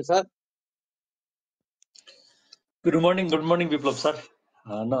 के छ Raju sir? Good morning Biplav sir.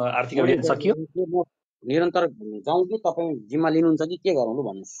 आर्थिक अभियान सकियो? निरन्तर जाउँ कि तपाईँ जिम्मा लिनुहुन्छ कि के गरौँ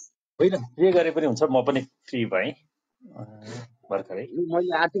भन्नुहोस्। होइन, जे गरे पनि हुन्छ, म पनि फ्री भएँ भर्खरै।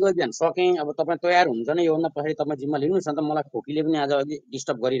 मैले आर्थिक अभियान सकेँ। अब तपाईँ तयार हुनुहुन्छ नि, योभन्दा पछाडि तपाईँ जिम्मा लिनुहोस् न त। मलाई खोकीले पनि आज अघि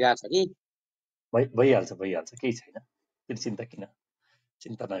डिस्टर्ब गरिरहेछ कि। भइहाल्छ केही छैन, फेरि चिन्ता किन,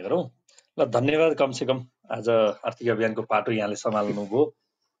 चिन्ता नगरौँ। ल धन्यवाद। कमसेकम आज आर्थिक अभियानको पाटो यहाँले सम्हाल्नु भयो,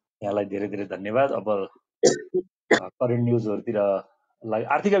 यहाँलाई धेरै धेरै धन्यवाद। अब करेन्ट न्युजहरूतिर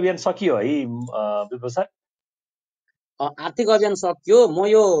आर्थिक अभियान सकियो है विप्लव सर? आर्थिक अभियान सकियो। म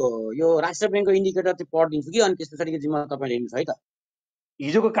यो राष्ट्र ब्याङ्कको इन्डिकेटर चाहिँ पढिदिन्छु कि, अनि त्यस पछाडिको जिम्मा तपाईँले लिनुहोस् है त।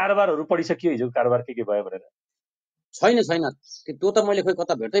 हिजोको कारोबारहरू पढिसकियो? हिजोको कारोबार के भयो भनेर? छैन त्यो त मैले खोइ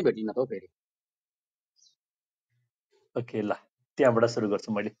कता भेट्दै भेटिनँ त फेरि। ओके, ल त्यहाँबाट सुरु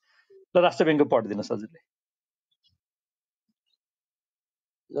गर्छु मैले। ल राष्ट्र ब्याङ्कको पढिदिनुहोस् हजुरले।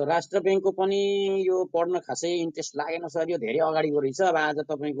 राष्ट्र ब्याङ्कको पनि यो पढ्न खासै इन्ट्रेस्ट लागेन सर, यो धेरै अगाडिको रहेछ। अब आज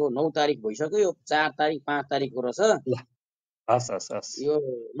तपाईँको 9 तारिक भइसक्यो, यो 4 तारिक 5 तारिकको रहेछ। हस् यो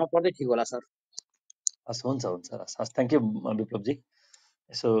नपढ्दै ठिक होला सर। हस्, हुन्छ हस्, थ्याङ्क यू विप्लवजी।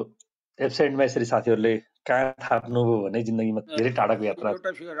 यसो एब्सेन्टमा यसरी साथीहरूले कहाँ थाप्नुभयो भने जिन्दगीमा धेरै टाढाको यात्रा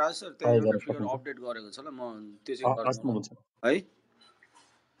एउटा फिगर राज सर, त्यहाँ एउटा फिगर अपडेट गरेको छ ल, म त्यो चाहिँ गर्छु है।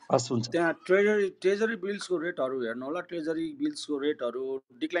 त्यहाँ ट्रेजरी बिल्सको रेटहरू हेर्नु होला। ट्रेजरी बिल्सको रेटहरू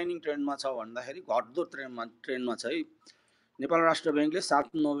डिक्लाइनिङ ट्रेन्डमा छ भन्दाखेरि घट्दो ट्रेन्डमा छ है। नेपाल राष्ट्र ब्याङ्कले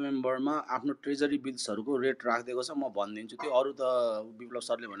 7 नोभेम्बरमा आफ्नो ट्रेजरी बिल्सहरूको रेट राखिदिएको छ। म भनिदिन्छु, त्यो अरू त विप्लव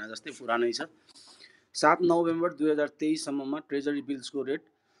सरले भने जस्तै पुरानै छ। 7 नोभेम्बर 2023 सम्ममा ट्रेजरी बिल्सको रेट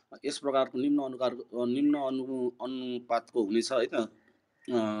यस प्रकारको निम्न अनुपातको हुनेछ है त।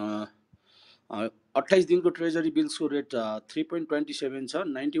 28 दिनको ट्रेजरी बिल्सको रेट 3.27 छ।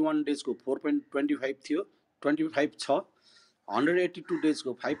 91 डेजको 4.25 थियो, 25 छ। 182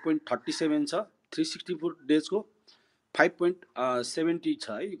 डेजको 5.37 छ। 364 डेजको 5.70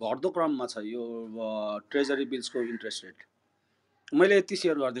 छ है। घट्दो क्रममा छ यो ट्रेजरी बिल्सको इन्ट्रेस्ट रेट। मैले यति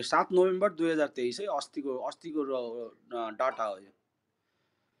सेयर गरिदिएँ। 7 नोभेम्बर 2023 है, अस्तिको डाटा हो यो।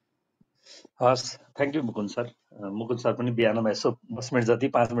 हस्, thank you Mukund sir. Mukund sir पनि बिहानमा यसो 10 मिनट जति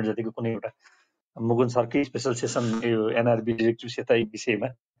 5 मिनट जतिको कुनै एउटा मुकुन्द सरकै स्पेसल सेसन यो एनआरबी डिरेक्टिभ विषयमा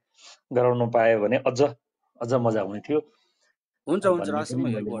गराउनु पायो भने अझ मजा हुने थियो। हुन्छ आग्रह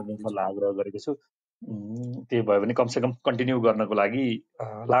गरेको छु। त्यही भयो भने कमसेकम कन्टिन्यू गर्नको लागि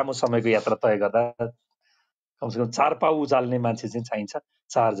लामो समयको यात्रा तय गर्दा कमसेकम 4 पाउ उचाल्ने मान्छे चाहिँ चाहिन्छ।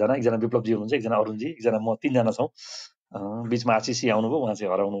 4 जना, एकजना विप्लवजी हुनुहुन्छ, एकजना अरुणजी, एकजना म, 3 जना छौँ। बिचमा आशिषी आउनुभयो, उहाँ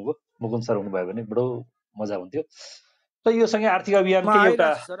चाहिँ हराउनु भयो। मुकुन्द सर हुनुभयो भने बडो मजा हुन्थ्यो। र यो सँगै आर्थिक अभियानकै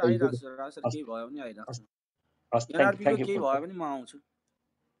एउटा केही भयो भने आइराख्छु। एनआरपीको केही भयो भने म आउँछु।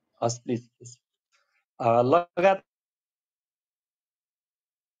 हस् प्लिज। लगातार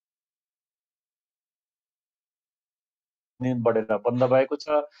बढेर बन्द भएको छ।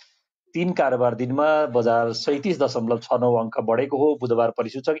 3 कारोबार दिनमा बजार 37.69 अङ्क बढेको हो। बुधबार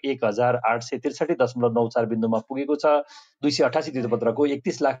परिसूचक 1863.94 बिन्दुमा पुगेको छ। 288 दिनपत्रको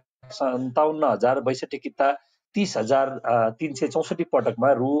 31,57,062 किता 30,364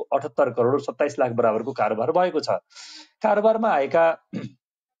 पटकमा रु 78 करोड 27 लाख बराबरको कारोबार भएको छ। कारोबारमा आएका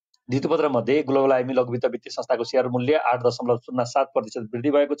धितोपत्र मध्ये ग्लोबल आइएमई लघुवित्त वित्तीय संस्थाको शेयर मूल्य 8.07%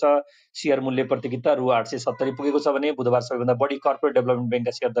 वृद्धि भएको छ। शेयर मूल्य प्रतिकिता रु 870 पुगेको छ भने बुधबार सबैभन्दा बढी कर्पोरेट डेभलपमेन्ट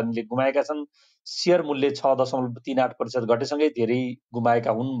बैंकका शेयर धनीले गुमाएका छन्। शेयर मूल्य 6.38% घटेसँगै धेरै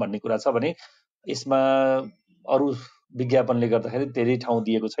गुमाएका हुन् भन्ने कुरा छ भने यसमा अरु विज्ञापनले गर्दाखेरि धेरै ठाउँ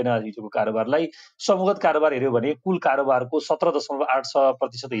दिएको छैन। हिजोको कारोबारलाई समूहगत कारोबार हेर्यो भने कुल कारोबारको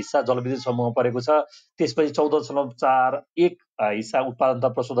 17.86% हिस्सा जलविद्युत समूहमा परेको छ। त्यसपछि 14.41 हिस्सा उत्पादन तथा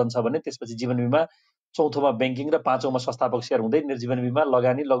प्रशोधन छ भने त्यसपछि जीवन बिमा, चौथोमा बैंकिङ र पाँचौंमा संस्थापक शेयर हुँदै निर्जीवन बिमा,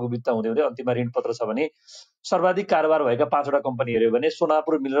 लगानी, लघुवित्त हुँदै हुँदै अन्तिममा ऋणपत्र छ भने सर्वाधिक कारोबार भएका 5वटा कम्पनी हेर्यो भने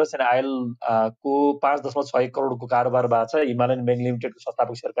सोनापुर मिनरल्स एन्ड आयल को 5.61 करोडको कारोबार भएको छ। हिमालयन बैंक लिमिटेडको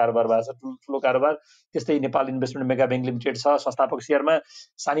संस्थापक शेयर कारोबार भएको छ, ठुलो कारोबार। त्यस्तै Nepal investment mega bank limited छ संस्थापक शेयरमा।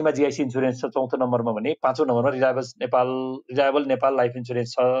 सानीमा जीआईसी इन्स्योरेन्स छ 4औं नम्बरमा भने 5औं नम्बरमा रिलायबल नेपाल लाइफ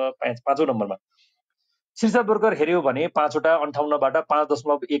इन्स्योरेन्स छ 5औं नम्बरमा। शीर्ष ब्रोकर हेर्यो भने 5वटा 58बाट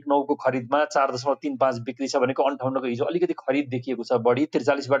 5.19 को खरिदमा 4.35 बिक्री छ भनेको 58 को हिजो अलिकति खरिद देखिएको छ बढी।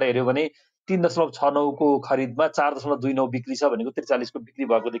 43बाट हेर्यो भने 3.69 को खरिदमा 4.29 बिक्री छ भनेको 43 को बिक्री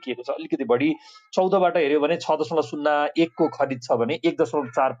भएको देखिएको छ अलिकति बढी। 14बाट हेर्यो भने 6.01 को खरिद छ भने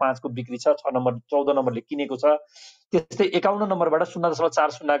 1.45 को बिक्री छ। 14 नम्बरले किनेको छ। त्यस्तै 51 नम्बरबाट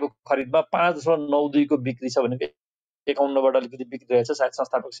 0.40 को खरिदमा 5.92 को बिक्री छ भनेको 51बाट अलिकति बिक्री रहेछ, सायद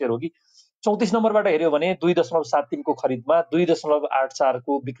संस्थापक शेयर हो कि। 34 नम्बरबाट हेर्यो भने 2.73 को खरिदमा 2.84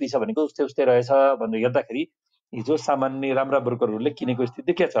 को बिक्री छ भनेको उस्तै उस्तै रहेछ भनेर हेर्दाखेरि हिजो सामान्य राम्रा ब्रोकरहरूले किनेको स्थिति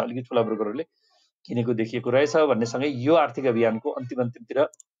देखिएको छ। अलिकति ठुला ब्रोकरहरूले किनेको देखिएको रहेछ भन्ने सँगै यो आर्थिक अभियानको अन्तिमतिर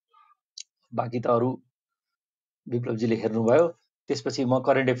बाँकी त अरु विप्लवजीले हेर्नुभयो। त्यसपछि म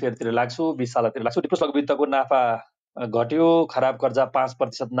करेन्ट अफेयरतिर लाग्छु, 20 सालतिर लाग्छु। डिपोस लघुवित्तको नाफा घट्यो, खराब कर्जा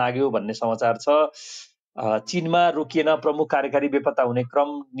 5% नाग्यो भन्ने समाचार छ। चीनमा रोकिएन प्रमुख कार्यकारी बेपत्ता हुने क्रम,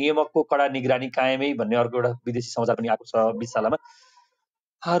 नियामकको कडा निगरानी कायमै भन्ने अर्को एउटा विदेशी समाचार पनि आएको छ 20 सालमा।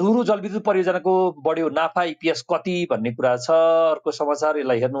 रुरु जलविद्युत परियोजनाको बढ्यो नाफा, इपिएस कति भन्ने कुरा छ। अर्को समाचार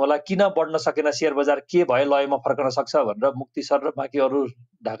यसलाई हेर्नु होला। किन बढ्न सकेन शेयर बजार, के भए लयमा फर्कन सक्छ भनेर मुक्ति सर र बाँकी अरु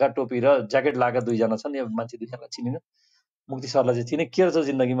ढाका टोपी र ज्याकेट लगाएका दुईजना छन्। यो मान्छे दुईजना चिनिन। मुक्ति सरलाई चाहिँ चिने। के रहेछ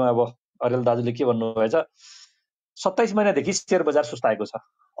जिन्दगीमा अब अर्याल दाजुले के भन्नुभएछ। 27 महिनादेखि शेयर बजार सुस्ताएको छ।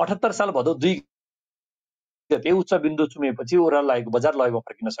 78 साल भदौ 2 गते उच्च बिन्दु चुमेपछि ओह्रालो लागेको बजार लयमा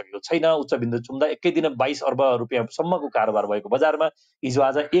फर्किन सकेको छैन। उच्च बिन्दु चुम्दा एकै दिन 22 अर्ब रुपैयाँसम्मको कारोबार भएको बजारमा हिजो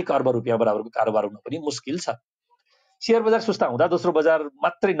आज 1 अर्ब रुपैयाँ बराबरको कारोबार हुन पनि मुस्किल छ। शेयर बजार सुस्ता हुँदा दोस्रो बजार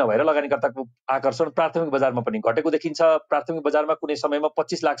मात्रै नभएर लगानीकर्ताको आकर्षण प्राथमिक बजारमा पनि घटेको देखिन्छ। प्राथमिक बजारमा कुनै समयमा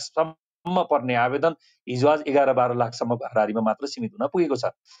 25 लाखसम्म पर्ने आवेदन हिजो आज 11-12 लाखसम्मको हाराहारीमा मात्र सीमित हुन पुगेको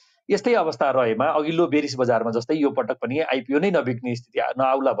छ। यस्तै अवस्था रहेमा अघिल्लो बेरिस बजारमा जस्तै यो पटक पनि आइपिओ नै नबिक्ने स्थिति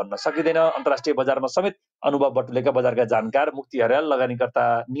नआउला भन्न सकिँदैन। अन्तर्राष्ट्रिय बजारमा समेत अनुभव बटुलेका बजारका जानकार मुक्ति अर्याल लगानीकर्ता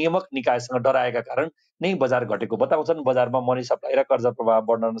नियामक निकायसँग डराएका कारण नै बजार घटेको बताउँछन्। बजारमा मनी सप्लाई र कर्जा प्रवाह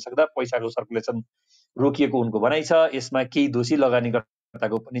बढ्न नसक्दा पैसाको सर्कुलेसन रोकिएको उनको भनाइ छ। यसमा केही दोषी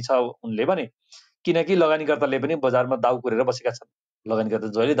लगानीकर्ताको पनि छ उनले भने, किनकि लगानीकर्ताले पनि बजारमा दाउ कुरेर बसेका छन्। लगानीकर्ता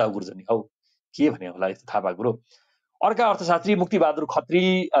जहिले दाउ कुर्छ नि, हौ के भने होला यस्तो थाहा भएको कुरो। अर्का अर्थशास्त्री मुक्तिबहादुर खत्री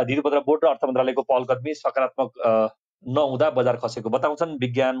धितोपत्र बोर्ड र अर्थ मन्त्रालयको पहल कदमी सकारात्मक नहुँदा बजार खसेको बताउँछन्।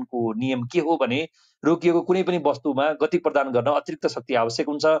 विज्ञानको नियम के हो भने रोकिएको कुनै पनि वस्तुमा गति प्रदान गर्न अतिरिक्त शक्ति आवश्यक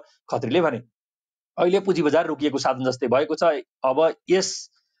हुन्छ। खत्रीले भने अहिले पुँजी बजार रोकिएको साधन जस्तै भएको छ। अब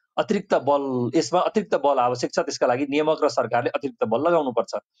यसमा अतिरिक्त बल आवश्यक छ। त्यसका लागि नियामक र सरकारले अतिरिक्त बल लगाउनु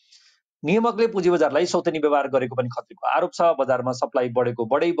पर्छ। नियामकले पुँजी बजारलाई सौतेनी व्यवहार गरेको पनि खत्रीको आरोप छ। बजारमा सप्लाई बढेको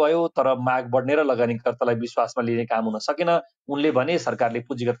बढै भयो तर माग बढ्ने र लगानीकर्तालाई विश्वासमा लिने काम हुन सकेन। उनले भने सरकारले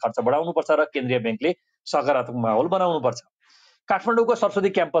पुँजीगत खर्च बढाउनुपर्छ र केन्द्रीय बैंकले सकारात्मक माहौल बनाउनुपर्छ। काठमाडौँको सरस्वती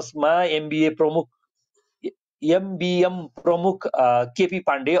क्याम्पसमा एमबिएम प्रमुख केपी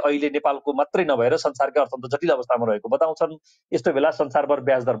पाण्डे अहिले नेपालको मात्रै नभएर संसारका अत्यन्त जटिल अवस्थामा रहेको बताउँछन्। यस्तो बेला संसारभर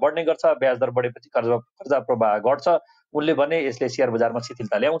ब्याज दर बढ्ने गर्छ। ब्याज दर बढेपछि कर्जा प्रवाह घट्छ। उनले भने यसले शेयर बजारमा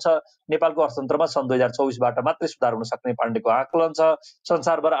शिथिलता ल्याउँछ। नेपालको अर्थतन्त्रमा सन् 2024बाट मात्रै सुधार हुन सक्ने पाण्डेको आकलन छ।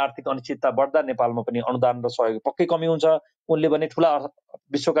 संसारभर आर्थिक अनिश्चितता बढ्दा नेपालमा पनि अनुदान र सहयोग पक्कै कमी हुन्छ। उनले भने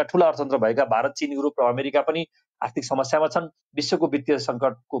विश्वका ठूला अर्थतन्त्र भएका भारत, चीन, युरोप र अमेरिका पनि आर्थिक समस्यामा छन्। विश्वको वित्तीय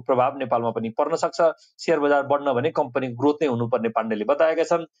संकटको प्रभाव नेपालमा पनि पर्न सक्छ। शेयर बजार बढ्न भने कम्पनीको ग्रोथ नै हुनुपर्ने पाण्डेले बताएका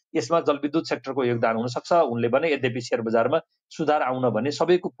छन्। यसमा जलविद्युत सेक्टरको योगदान हुन सक्छ। उनले भने यद्यपि शेयर बजारमा सुधार आउन भने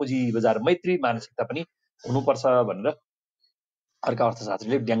सबैको पुँजी बजार मैत्री मानसिकता पनि हुनुपर्छ भनेर अर्का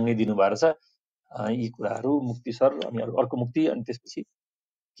अर्थशास्त्रीले ड्याङ्गै दिनुभएको छ। यी कुराहरू मुक्ति सर अनि अर्को मुक्ति अनि त्यसपछि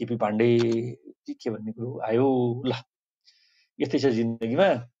केपी पाण्डे के भन्ने कुरो आयो। ल यस्तै छ जिन्दगीमा।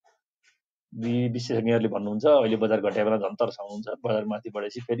 विशेषज्ञहरूले भन्नुहुन्छ अहिले बजार घट्या बेला झन् तर्साउनुहुन्छ, बजार माथि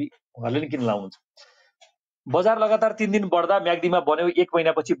बढेपछि फेरि उहाँहरूले नि किन लाउनुहुन्छ। बजार लगातार 3 दिन बढ्दा म्याग्दीमा बन्यो 1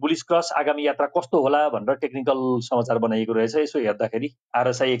 महिनापछि बुलिस क्रस आगामी यात्रा कस्तो होला भनेर टेक्निकल समाचार बनाइएको रहेछ। यसो हेर्दाखेरि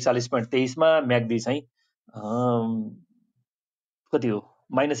आरएसआई 41.23 मा म्याग्दी चाहिँ कति हो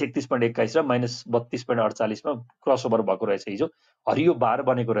 -31.21 र -32.48 मा क्रसओभर भएको रहेछ। हिजो हरियो बार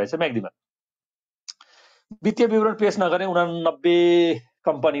बनेको रहेछ म्याग्दीमा। वित्तीय विवरण पेश नगर्ने 89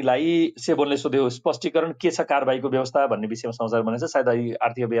 कम्पनीलाई सेबोनले सोध्यो स्पष्टीकरण के छ कारबाहीको व्यवस्था भन्ने विषयमा समाचार बनाएको छ। सायद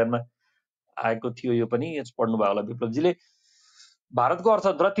आर्थिक अभियानमा आएको थियो यो पनि, पढ्नुभयो होला विप्लवजीले। भारतको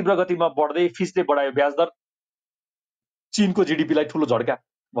अर्थतन्त्र तीव्र गतिमा बढ्दै फिसले बढायो ब्याज दर, चीनको जीडीपीलाई ठूलो झड्का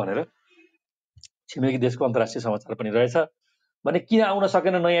भनेर छिमेकी देशको अन्तर्राष्ट्रिय समाचार पनि रहेछ। भने किन आउन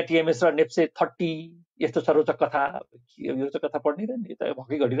सकेन नयाँ टिएमएस र नेप्से 30 यस्तो छ रोचक कथा। यो रोचक कथा पढ्ने र नि त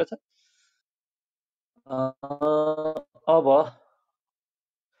भकै घडी रहेछ। अब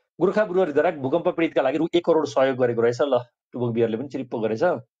गोर्खा ब्रुअरीद्वारा भूकम्प पीडितका लागि रु 1 करोड सहयोग गरेको रहेछ। ल टुबुक बियरले पनि चिरिप्पो गरेछ।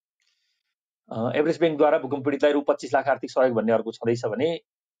 एभरेस्ट ब्याङ्कद्वारा भूकम्प पीडितलाई रु 25 लाख आर्थिक सहयोग भन्ने अर्को छँदैछ भने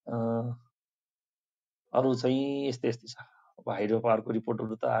अरू चाहिँ यस्तै यस्तै छ। अब हाइड्रो पावरको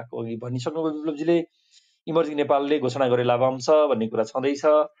रिपोर्टहरू त आएको अघि भनिसक्नुभयो विप्लवजीले। इमर्जिङ नेपालले घोषणा गरे लाभांश भन्ने कुरा छँदैछ।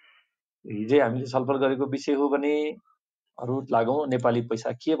 हिजै हामीले छलफल गरेको विषय हो भने अरू लागौँ नेपाली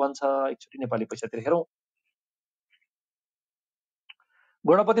पैसा के भन्छ। एकचोटि नेपाली पैसातिर हेरौँ।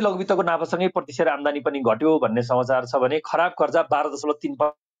 गणपति लघुवित्तको नाफासँगै प्रतिशत आम्दानी पनि घट्यो भन्ने समाचार छ भने खराब कर्जा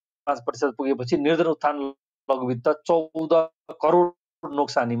 12.35% पुगेपछि निर्धन उत्थान लघुवित्त 14 करोड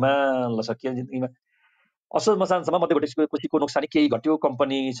नोक्सानीमा लसकियो जिन्दगीमा। असोज मसानसम्म मध्यवर्तीको नोक्सानी केही घट्यो,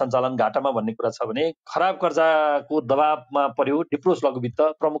 कम्पनी सञ्चालन घाटामा भन्ने कुरा छ भने खराब कर्जाको दबावमा पर्यो डिप्रोस लघुवित्त,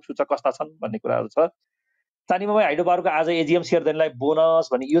 प्रमुख सूचक कस्ता छन् भन्ने कुराहरू छ। सानीमा हाइड्रो पावरको आज एजिएम सेयरधनीलाई बोनस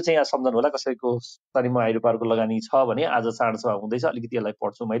भने यो चाहिँ यहाँ सम्झनु होला। कसैको सानीमा हाइड्रो पावरको लगानी छ भने आज चाडसभा हुँदैछ, अलिकति यसलाई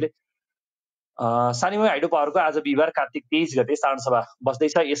पढ्छु मैले। सानीमा हाइड्रो पावरको आज बिहिबार कार्तिक 23 गते चाडसभा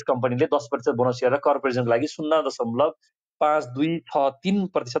बस्दैछ। यस कम्पनीले 10% बोनस सेयर र कर्पोरेसनको लागि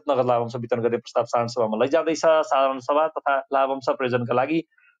 0.5263% नगद लाभांश वितरण गर्ने प्रस्ताव चाडसभामा लैजाँदैछ। साधारण सभा तथा लाभांश प्रयोजनका लागि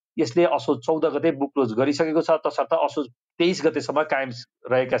यसले असोज 14 गते बुक क्लोज गरिसकेको छ। तसर्थ असोज 23 गतेसम्म कायम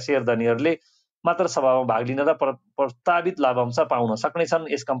रहेका शेयरधनीहरूले मात्र सभामा भाग लिन र प्रस्तावित लाभांश पाउन सक्नेछन्।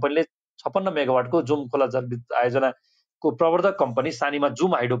 यस कम्पनीले 56 मेगावाटको जुम खोला जलविद्युत आयोजनाको प्रवर्धक कम्पनी सानीमा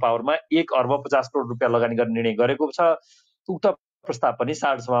जुम हाइड्रो पावरमा 1 अर्ब 50 करोड रुपियाँ लगानी गर्ने निर्णय गरेको छ। उक्त प्रस्ताव पनि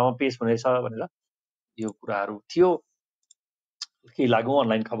चाडसभामा पेश हुनेछ भनेर यो कुराहरू थियो। केही लागौँ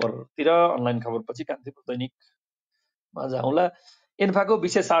अनलाइन खबरतिर। अनलाइन खबरपछि कान्तिपुर दैनिकमा जाउँला। एन्फाको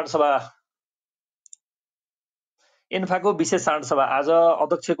विशेष चाडसभा आज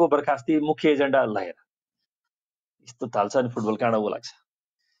अध्यक्षको बर्खास्ती मुख्य एजेन्डा लगाएर यस्तो थाल्छ अनि फुटबल काँडो लाग्छ।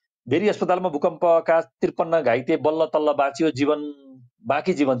 भेरी अस्पतालमा भूकम्पका 53 घाइते बल्ल तल्ल बाँचियो।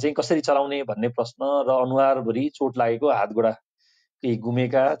 बाँकी जीवन चाहिँ कसरी चलाउने भन्ने प्रश्न र अनुहारभरि चोट लागेको, हात गोडा केही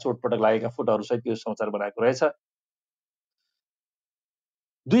गुमेका, चोटपटक लागेका फोटोहरू सहित यो समाचार बनाएको रहेछ।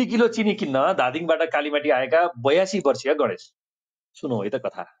 2 किलो चिनी किन्न धादिङबाट कालीमाटी आएका 82 वर्षीय गणेश। सुनौ है त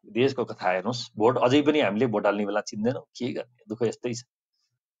कथा, देशको कथा हेर्नुहोस्। भोट अझै पनि हामीले भोट हाल्ने बेला चिन्दैनौँ, के गर्ने, दुःख यस्तै छ।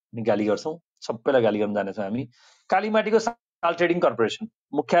 अनि गाली गर्छौँ, सबैलाई गाली गर्न जानेछौँ हामी। कालीमाटीको साल ट्रेडिङ कर्पोरेसन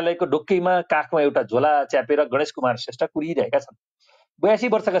मुख्यालयको ढोक्कैमा काखमा एउटा झोला च्यापेर गणेश कुमार श्रेष्ठ कुरिरहेका छन्। 82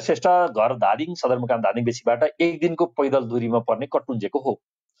 वर्षका श्रेष्ठ घर धादिङ सदरमुकाम धादिङ बेसीबाट 1 दिनको पैदल दूरीमा पर्ने कटुन्जेको हो।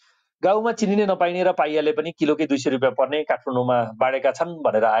 गाउँमा चिनिने नपाइने र पाइयाले पनि किलोकै 200 रुपियाँ पर्ने काठमाडौँमा बाँडेका छन्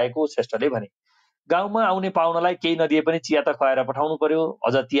भनेर आएको श्रेष्ठले भने। गाउँमा आउने पाहुनालाई केही नदिए पनि चिया त खुवाएर पठाउनु पर्यो।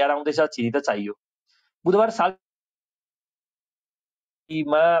 अझ तिहार आउँदैछ, चिनी त चाहियो। बुधबार सालमा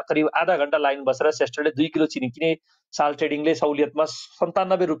करिब आधा घण्टा लाइन बसेर श्रेष्ठले 2 किलो चिनी किने। साल ट्रेडिङले सहुलियतमा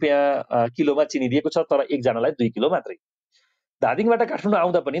 97 रुपियाँ किलोमा चिनी दिएको छ, तर एकजनालाई 2 किलो मात्रै। धादिङबाट काठमाडौँ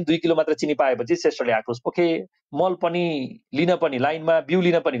आउँदा पनि 2 किलो मात्र चिनी पाएपछि श्रेष्ठले आक्रोश पोखे। मल पनि लिन पनि लाइनमा, बिउ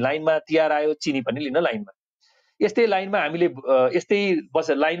लिन पनि लाइनमा, तिहार आयो चिनी पनि लिन लाइनमा। यस्तै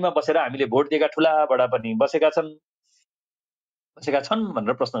लाइनमा बसेर हामीले भोट दिएका ठुला बडा पनि बसेका छन्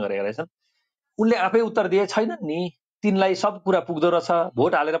भनेर प्रश्न गरेका रहेछन्। उनले आफै उत्तर दिए छैनन् नि, तिनलाई सब कुरा पुग्दो रहेछ।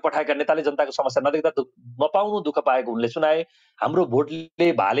 भोट हालेर पठाएका नेताले जनताको समस्या नदेख्दा नपाउनु दुःख पाएको उनले सुनाए। हाम्रो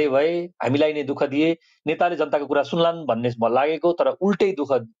भोटले भाले भए, हामीलाई नै दुःख दिए, नेताले जनताको कुरा सुन्लान् भन्ने लागेको, तर उल्टै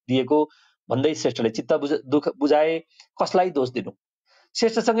दुःख दिएको भन्दै श्रेष्ठले चित्त बुझाए। कसलाई दोष दिनु।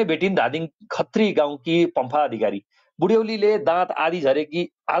 श्रेष्ठसँगै भेटिन् धादिङ खत्री गाउँकी पम्फा अधिकारी। बुढ्यौलीले आधा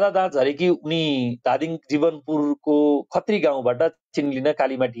दाँत झरेकी उनी धादिङ जीवनपुरको खत्री गाउँबाट चिनी लिन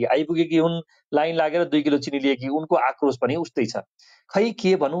कालीमाटी आइपुगेकी हुन्। लाइन लागेर 2 किलो चिनी लिएकी उनको आक्रोश पनि उस्तै छ। खै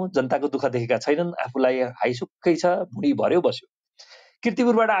के भनौँ, जनताको दुःख देखेका छैनन्, आफूलाई हाइसुक्कै छ, भुँडी भर्यो बस्यो।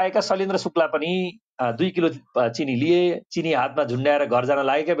 किर्तिपुरबाट आएका शैलेन्द्र शुक्ला पनि 2 किलो चिनी लिए। चिनी हातमा झुन्ड्याएर घर जान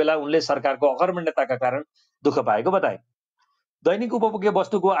लागेका बेला उनले सरकारको अकर्मण्यताका कारण दुःख पाएको बताए। दैनिक उपभोग्य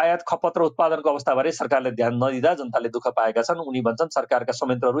वस्तुको आयात खपत र उत्पादनको अवस्थाबारे सरकारले ध्यान नदिँदा जनताले दुःख पाएका छन्। उनी भन्छन् सरकारका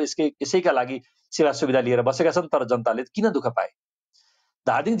संयन्त्रहरू यसैका लागि सेवा सुविधा लिएर बसेका छन्, तर जनताले किन दुःख पाए?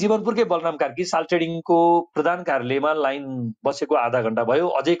 धादिङ जीवनपुरकै बलराम कार्की साल ट्रेडिङको प्रधान कार्यालयमा लाइन बसेको आधा घण्टा भयो,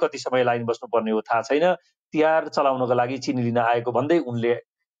 अझै कति समय लाइन बस्नुपर्ने हो थाहा छैन। तिहार चलाउनको लागि चिनी लिन आएको भन्दै उनले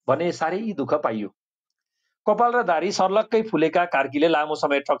भने साह्रै दुःख पाइयो। कपाल र दारी सर्लक्कै फुलेका कार्कीले लामो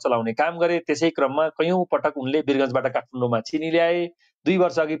समय ट्रक चलाउने काम गरे। त्यसै क्रममा कयौं पटक उनले वीरगञ्जबाट काठमाडौँमा चिनी ल्याए। 2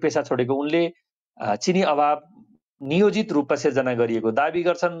 वर्ष अघि पेसा छोडेको उनले चिनी अभाव नियोजित रूपमा सिर्जना गरिएको दाबी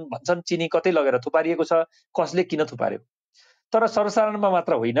गर्छन्। भन्छन् चिनी कतै लगेर थुपारिएको छ, कसले किन थुपार्यो? तर सर्वसाधारणमा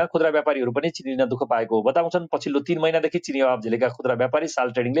मात्र होइन, खुद्रा व्यापारीहरू पनि चिनी लिन दुःख पाएको हो बताउँछन्। पछिल्लो 3 महिनादेखि चिनी अभाव झेलेका खुद्रा व्यापारी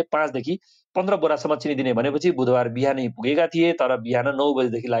साल ट्रेडिङले 5 देखि 15 बोरासम्म चिनी दिने भनेपछि बुधबार बिहानै पुगेका थिए, तर बिहान 9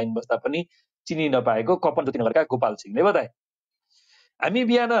 बजेदेखि लाइन बस्दा पनि चिनी नपाएको कपनगरका गोपाल सिंहले बताए। हामी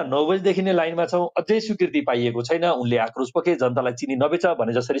बिहान 9 बजेदेखि नै लाइनमा छौं, अझै स्वीकृति पाइएको छैन। उनले आक्रोश पोखे। जनतालाई चिनी नबेच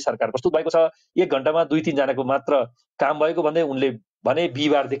भने जसरी सरकार प्रस्तुत भएको छ, 1 घण्टामा 2-3 जनाको मात्र काम भएको भन्दै उनले भने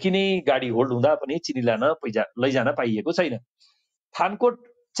बिहिबारदेखि नै गाडी होल्ड हुँदा पनि चिनी लैजान पाइएको छैन। थानकोट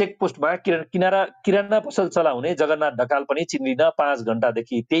चेकपोस्टमा किराना पसल चलाउने जगन्नाथ ढकाल पनि चिनी लिन 5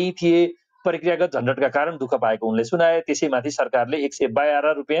 घण्टादेखि त्यही थिए। प्रक्रियागत झन्झटका कारण दुःख पाएको उनले सुनाए। त्यसैमाथि सरकारले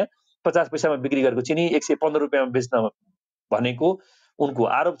 112 रुपियाँ 50 पैसामा बिक्री गरेको चिनी 115 रुपियाँमा बेच्न भनेको उनको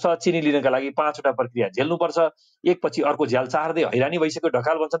आरोप छ। चिनी लिनका लागि 5 वटा प्रक्रिया झेल्नुपर्छ। एकपछि अर्को झ्याल चार्दै हैरानी भइसक्यो।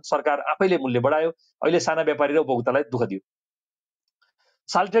 ढकाल भन्छन् सरकार आफैले मूल्य बढायो, अहिले साना व्यापारी र उपभोक्तालाई दुःख दियो।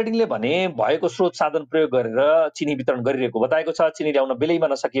 साल ट्रेडिङले भने भएको स्रोत साधन प्रयोग गरेर चिनी वितरण गरिरहेको बताएको छ। चिनी ल्याउन बेलैमा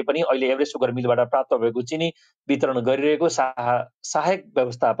नसकिए पनि अहिले एभरेज सुगर मिलबाट प्राप्त भएको चिनी वितरण गरिरहेको सहायक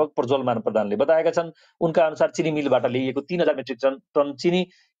व्यवस्थापक प्रज्वलमान प्रधानले बताएका छन्। उनका अनुसार चिनी मिलबाट ल्याइएको 3000 मेट्रिक टन चिनी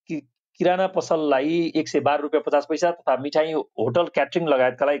किराना पसललाई 112 रुपियाँ 50 पैसा तथा मिठाई होटल क्याटरिङ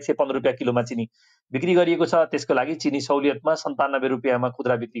लगायतकालाई 115 रुपियाँ किलोमा चिनी बिक्री गरिएको छ। त्यसको लागि चिनी सहुलियतमा 97 रुपियाँमा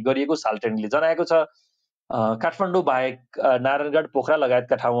खुद्रा बिक्री गरिएको साल ट्रेडिङले जनाएको छ। काठमाडौँ बाहेक नारायणगढ, पोखरा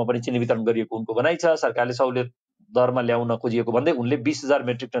लगायतका ठाउँमा पनि चिनी वितरण गरिएको उनको भनाइ छ। सरकारले सहुलियत दरमा ल्याउन खोजिएको भन्दै उनले 20,000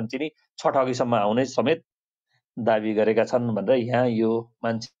 मेट्रिक टन चिनी 6 अघिसम्म आउने समेत दाबी गरेका छन् भनेर यहाँ यो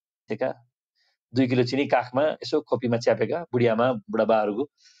मान्छेका 2 किलो चिनी काखमा यसो खोपीमा च्यापेका बुढियामा बुढाबाहरूको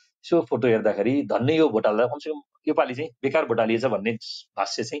यसो फोटो हेर्दाखेरि धन्नै यो भोटाल्दा कमसेकम योपालि चाहिँ बेकार भोटालिएछ भन्ने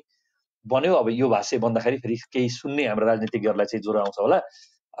भाष्य चाहिँ बन्यो। अब यो भाष्य बन्दाखेरि फेरि केही सुन्ने हाम्रो राजनीतिज्ञहरूलाई चाहिँ ज्वरो आउँछ होला।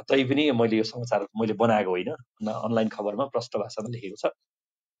 तै पनि मैले यो समाचार मैले बनाएको होइन, अनलाइन खबरमा प्रष्ट भाषामा लेखेको छ।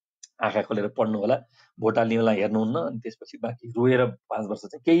 आँखा खोलेर पढ्नु होला। भोट हाल्नेलाई हेर्नुहुन्न, अनि त्यसपछि बाँकी रोएर 5 वर्ष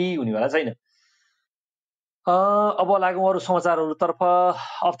चाहिँ केही हुनेवाला छैन। अब लागौँ अरू समाचारहरूतर्फ।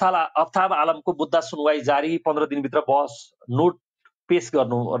 अफ्ताब आलमको मुद्दा सुनवाई जारी। 15 दिनभित्र बहस नोट पेश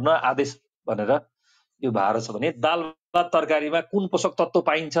गर्नु आदेश भनेर यो भारत छ भने दाल भात तरकारीमा कुन पोषक तत्त्व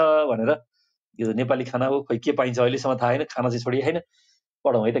पाइन्छ भनेर यो नेपाली खाना हो, खोइ के पाइन्छ अहिलेसम्म थाहा छैन। खाना चाहिँ छोडिए छैन।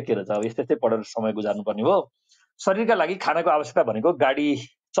 पढौँ है त के रहेछ। अब यस्तै पढेर समय गुजार्नुपर्ने हो। शरीरका लागि खानाको आवश्यकता भनेको गाडी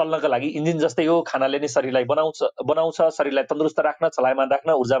चल्नका लागि इन्जिन जस्तै हो। खानाले नै शरीरलाई बनाउँछ। शरीरलाई तन्दुरुस्त राख्न, चलायमान राख्न,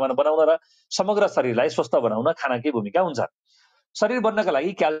 ऊर्जावान बनाउन र समग्र शरीरलाई स्वस्थ बनाउन खानाकै भूमिका हुन्छ। शरीर बन्नका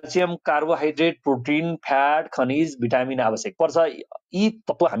लागि क्याल्सियम, कार्बोहाइड्रेट, प्रोटिन, फ्याट, खनिज, भिटामिन आवश्यक पर्छ। यी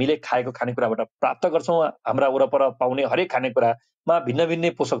तत्त्व हामीले खाएको खानेकुराबाट प्राप्त गर्छौँ। हाम्रा वरपर पाउने हरेक खानेकुरामा भिन्न भिन्नै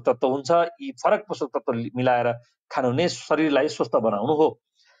पोषक तत्त्व हुन्छ। यी फरक पोषक तत्त्व मिलाएर खानु नै शरीरलाई स्वस्थ बनाउनु हो।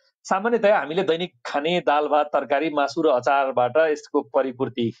 सामान्यतया हामीले दैनिक खाने दाल भात तरकारी मासु र अचारबाट यसको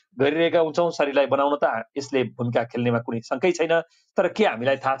परिपूर्ति गरिरहेका हुन्छौँ। शरीरलाई बनाउन त यसले भूमिका खेल्नेमा कुनै शङ्कै छैन। तर के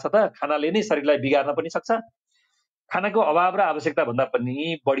हामीलाई थाहा छ त खानाले नै शरीरलाई बिगार्न पनि सक्छ? खानाको अभाव र आवश्यकता भन्दा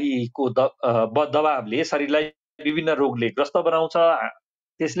पनि बढीको दबावले शरीरलाई विभिन्न रोगले ग्रस्त बनाउँछ।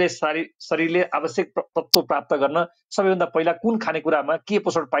 त्यसले शरीरले आवश्यक तत्त्व प्राप्त गर्न सबैभन्दा पहिला कुन खानेकुरामा के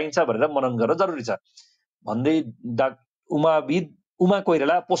पोषण पाइन्छ भनेर मनन गर्न जरुरी छ भन्दै उमा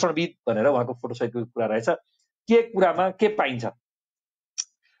कोइराला पोषणविद भनेर उहाँको फोटो सहितको कुरा रहेछ। के कुरामा के पाइन्छ?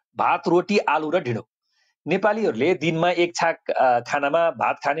 भात, रोटी, आलु र ढिँडो। नेपालीहरूले दिनमा 1 छाक खानामा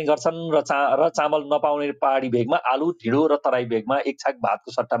भात खाने गर्छन् र चामल नपाउने पहाडी भेगमा आलु, ढिँडो र तराई भेगमा 1 छाक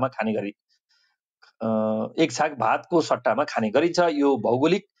भातको सट्टामा खाने गरिन्छ। यो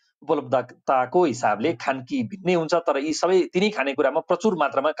भौगोलिक उपलब्धताको हिसाबले खानकी भिन्नै हुन्छ, तर यी सबै तिनै खानेकुरामा प्रचुर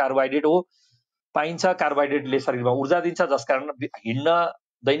मात्रामा कार्बोहाइड्रेट पाइन्छ। कार्बोहाइड्रेटले शरीरमा ऊर्जा दिन्छ, जसकारण हिँड्न,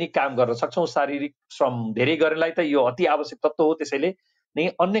 दैनिक काम गर्न सक्छौँ। शारीरिक श्रम धेरै गर्नेलाई त यो अति आवश्यक तत्त्व हो। त्यसैले नै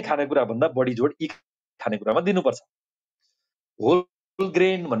अन्य खानेकुरा भन्दा बढी जोड यी खानेकुरामा दिनुपर्छ। होल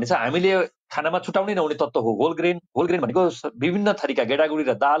ग्रेन भन्ने छ हामीले खानामा छुटाउनै नहुने तत्त्व हो होल ग्रेन। होल ग्रेन भनेको विभिन्न थरीका गेडागुडी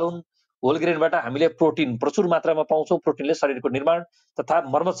र दाल हुन्। होल ग्रेनबाट हामीले प्रोटिन प्रचुर मात्रामा पाउँछौँ। प्रोटिनले शरीरको निर्माण तथा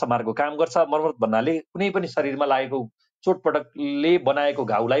मर्मत सम्हारको काम गर्छ। मर्मत भन्नाले कुनै पनि शरीरमा लागेको चोटपटकले बनाएको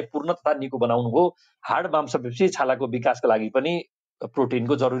घाउलाई पूर्ण तथा निको बनाउनु हो। हाड मांसपेशी छालाको विकासका लागि पनि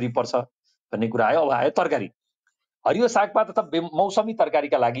प्रोटिनको जरुरी पर्छ भन्ने कुरा आयो। अब आयो तरकारी। हरियो सागपात तथा मौसमी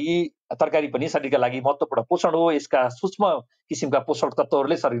तरकारी पनि शरीरका लागि महत्त्वपूर्ण पोषण हो। यसका सूक्ष्म किसिमका पोषक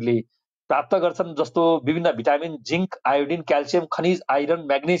तत्त्वहरूले शरीरले प्राप्त गर्छन्, जस्तो विभिन्न भिटामिन, जिंक, आयोडिन, क्याल्सियम, खनिज, आइरन,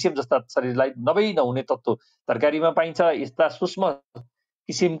 म्याग्नेसियम जस्ता शरीरलाई नहुने तत्त्व तरकारीमा पाइन्छ। यस्ता सूक्ष्म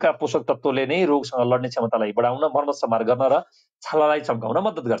किसिमका पोषक तत्त्वले नै रोगसँग लड्ने क्षमतालाई बढाउन, मर्मत संहार गर्न र छालालाई चम्काउन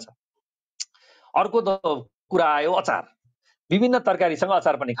मद्दत गर्छ। अर्को कुरा आयो अचार। विभिन्न तरकारीसँग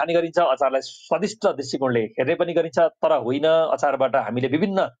अचार पनि खाने गरिन्छ। अचारलाई स्वादिष्ट दृष्टिकोणले हेर्ने पनि गरिन्छ, तर होइन अचारबाट हामीले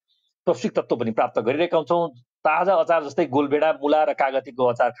विभिन्न पौष्टिक तत्त्व पनि प्राप्त गरिरहेका हुन्छौँ। ताजा अचार जस्तै गोलभेडा, मुला र कागतीको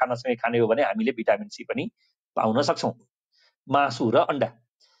अचार खानासँगै खाने हो भने हामीले भिटामिन सी पनि पाउन सक्छौँ। मासु र अन्डा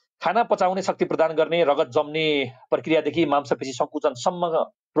खाना पचाउने शक्ति प्रदान गर्ने, रगत जम्ने प्रक्रियादेखि मांसपेशी सङ्कुचनसम्म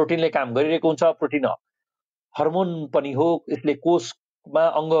प्रोटिनले काम गरिरहेको हुन्छ। प्रोटिन हर्मोन पनि हो। यसले कोषमा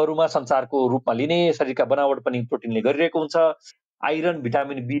अङ्गहरूमा सञ्चारको रूपमा लिने शरीरका बनावट पनि प्रोटिनले गरिरहेको हुन्छ। Iron,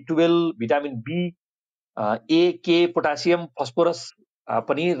 vitamin B12, vitamin B, A, K, potassium, phosphorus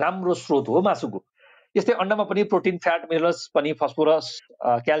पनि राम्रो स्रोत हो मासुको। यस्तै अन्डामा पनि प्रोटिन, फ्याट, मिनरल्स पनि फस्फोरस,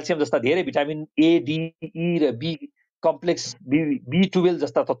 क्याल्सियम जस्ता धेरै भिटामिन A, D, E र B कम्प्लेक्स B12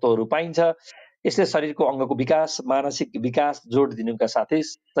 जस्ता तत्त्वहरू पाइन्छ। यसले शरीरको अङ्गको विकास, मानसिक विकास जोड दिनुका साथै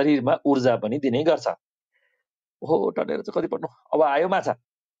शरीरमा ऊर्जा पनि दिने गर्छ। हो टनेर चाहिँ कति पढ्नु। अब आयो माछा।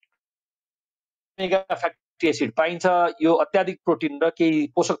 ओमेगा फ्याटी एसिड पाइन्छ। यो अत्याधिक प्रोटिन र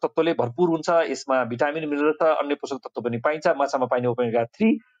केही पोषक तत्त्वले भरपूर हुन्छ। यसमा भिटामिन, मिनरल र अन्य पोषक तत्त्व पनि पाइन्छ। माछामा पाइने ओमेगा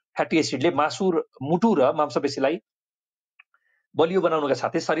 3 फ्याटी एसिडले मुटु र मांसपेशीलाई बलियो बनाउनका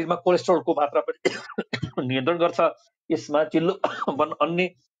साथै शरीरमा कोलेस्ट्रोलको मात्रा पनि नियन्त्रण गर्छ। यसमा चिल्लोपन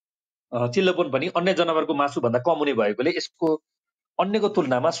पनि अन्य जनावरको मासुभन्दा कम हुने भएकोले यसको अन्यको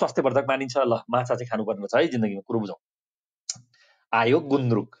तुलनामा स्वास्थ्यवर्धक मानिन्छ। ल माछा चाहिँ खानुपर्ने छ है जिन्दगीमा, कुरो बुझौँ। आयो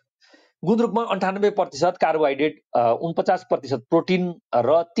गुन्द्रुक। गुन्द्रुकमा 98% कार्बोहाइड्रेट, 49% प्रोटिन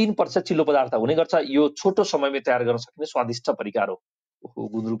र 3% चिल्लो पदार्थ हुने गर्छ। यो छोटो समयमै तयार गर्न सकिने स्वादिष्ट परिकार हो।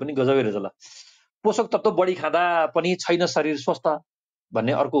 गुन्द्रुक पनि गजबै रहेछ। ल पोषक तत्त्व बढी खाँदा पनि छैन शरीर स्वस्थ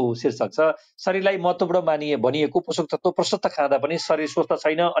भन्ने अर्को शीर्षक छ। शरीरलाई महत्त्वपूर्ण भनिएको पोषक तत्त्व प्रशस्त खाँदा पनि शरीर स्वस्थ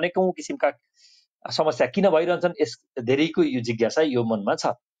छैन। अनेकौं किसिमका समस्या किन भइरहन्छन्, यस धेरैको यो जिज्ञासा यो मनमा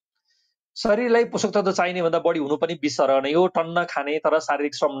छ। शरीरलाई पोषक तत्त्व चाहिने भन्दा बढी हुनु पनि विषर नै हो। टन्न खाने तर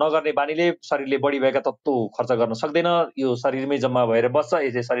शारीरिक श्रम नगर्ने बानीले शरीरले बढी भएका तत्त्व खर्च गर्न सक्दैन। यो शरीरमै जम्मा भएर बस्छ।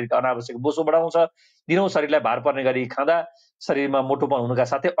 यसले शरीरका अनावश्यक बोसो बढाउँछ। दिनौं शरीरलाई भार पर्ने गरी खाँदा शरीरमा मोटोपन हुनुका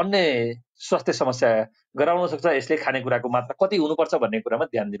साथै अन्य स्वास्थ्य समस्या गराउन सक्छ। यसले खानेकुराको मात्रा कति हुनुपर्छ भन्ने कुरामा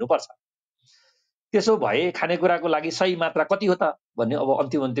ध्यान दिनुपर्छ। त्यसो भए खानेकुराको लागि सही मात्रा कति हो त भन्ने अब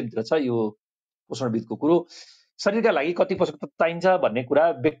अन्तिमतिर छ यो पोषणविदको कुरो। शरीरका लागि कति पोषक तत्त्व चाहिन्छ भन्ने कुरा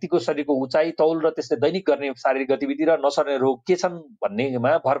व्यक्तिको शरीरको उचाइ, तौल र त्यसले दैनिक गर्ने शारीरिक गतिविधि र नसर्ने रोग के छन्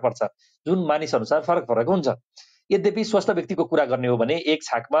भन्नेमा भर पर्छ, जुन मानिस अनुसार फरक फरक हुन्छ। यद्यपि स्वस्थ व्यक्तिको कुरा गर्ने हो भने एक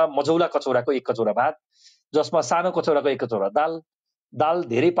छाकमा मझौला कचौराको 1 कचौरा भात, जसमा सानो कचौराको 1 कचौरा दाल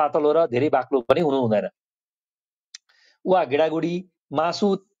धेरै पातलो र धेरै बाक्लो पनि हुनु हुँदैन। वा गेडागुडी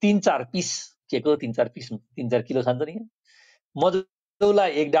मासु 3-4 पिस, के को 3-4 पिस 3-4 किलो खान्छ नि। मझौला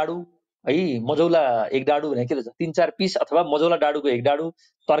 1 डाडु है, मझौला 1 डाडु भने के रहेछ, 3-4 पिस अथवा मझौला डाडुको 1 डाडु,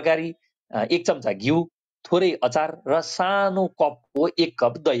 तरकारी 1 चम्चा घिउ, थोरै अचार र सानो कपको 1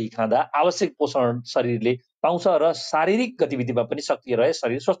 कप दही खाँदा आवश्यक पोषण शरीरले पाउँछ र शारीरिक गतिविधिमा पनि सक्रिय रहे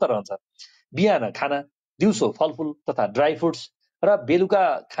शरीर स्वस्थ रहन्छ। बिहान खाना, दिउँसो फलफुल तथा ड्राई फ्रुट्स र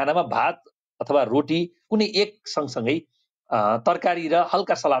बेलुका खानामा भात अथवा रोटी कुनै एक सँगसँगै तरकारी र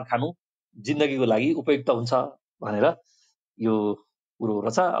हल्का सलाद खानु जिन्दगीको लागि उपयुक्त हुन्छ भनेर यो कुरो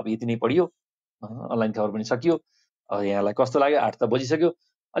रहेछ। अब यति नै पढियो। अनलाइन खबर पनि सकियो। यहाँलाई कस्तो लाग्यो? 8 त बजिसक्यो।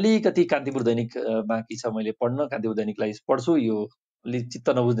 अलिकति कान्तिपुर दैनिक बाँकी छ मैले पढ्न। कान्तिपुर दैनिकलाई पढ्छु। यो अलि चित्त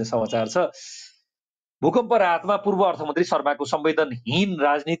नबुझ्ने समाचार छ। भूकम्प राहतमा पूर्व अर्थमन्त्री शर्माको संवेदनहीन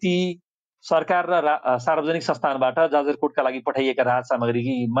राजनीति। सरकार र सार्वजनिक संस्थानबाट जाजरकोटका लागि पठाइएका राहत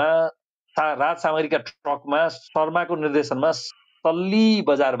सामग्रीका ट्रकमा शर्माको निर्देशनमा सल्ली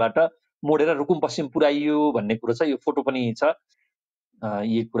बजारबाट मोडेर रुकुम पश्चिम पुर्याइयो भन्ने कुरो छ। यो फोटो पनि छ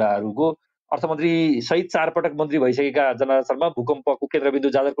यी कुराहरूको। अर्थमन्त्री सहित 4 पटक मन्त्री भइसकेका जनता शर्मा भूकम्पको केन्द्रबिन्दु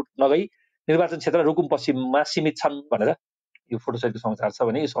जाजरकोट नगई निर्वाचन क्षेत्र रुकुम पश्चिममा सीमित छन् भनेर यो फोटो सहितको समाचार छ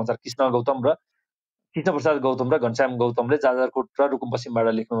भने यो समाचार कृष्ण प्रसाद गौतम र घनश्याम गौतमले जाजरकोट र रुकुम पश्चिमबाट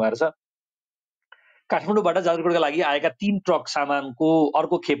लेख्नु भएको छ। काठमाडौँबाट जाजरकोटका लागि आएका 3 ट्रक सामानको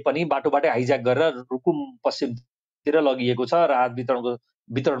अर्को खेप पनि बाटोबाटै हाइज्याक गरेर रुकुम पश्चिमतिर लगिएको छ। राहत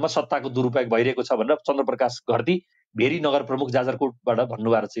वितरणमा सत्ताको दुरुपयोग भइरहेको छ भनेर चन्द्रप्रकाश घरती भेरी नगर प्रमुख जाजरकोटबाट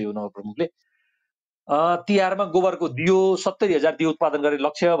भन्नुभएको छ। यो नगर प्रमुखले तिहारमा गोबरको दियो 70,000 दियो उत्पादन गर्ने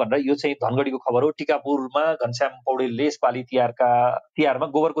लक्ष्य भनेर यो चाहिँ धनगढीको खबर हो। टिकापुरमा घनश्याम पौडेलले यसपालि तिहारमा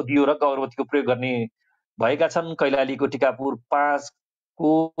गोबरको दियो र अगरबत्तीको प्रयोग गर्ने भएका छन्। कैलालीको टिकापुर 5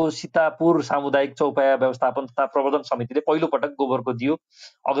 को सीतापुर सामुदायिक चौपाया व्यवस्थापन तथा प्रवर्धन समितिले पहिलो पटक गोबरको दियो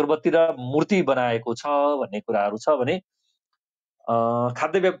अगरबत्ती र मूर्ति बनाएको छ भन्ने कुराहरू छ भने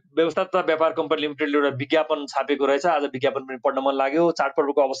खाद्य व्यवस्था तथा व्यापार कम्पनी लिमिटेडले एउटा विज्ञापन छापेको रहेछ। आज विज्ञापन पनि पढ्न मन लाग्यो।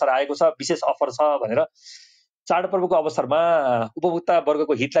 चाडपर्वको अवसर आएको छ, विशेष अफर छ भनेर। चाडपर्वको अवसरमा उपभोक्ता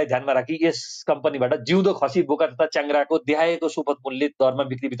वर्गको हितलाई ध्यानमा राखी यस कम्पनीबाट जिउँदो खसी, बोका तथा च्याङ्राको देखाएको सुपथ मूल्य दरमा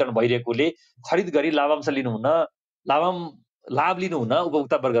बिक्री वितरण भइरहेकोले खरिद गरी लाभ लिनुहुन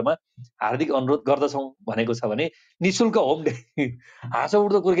उपभोक्ता वर्गमा हार्दिक अनुरोध गर्दछौँ भनेको छ भने निशुल्क होम हाँसो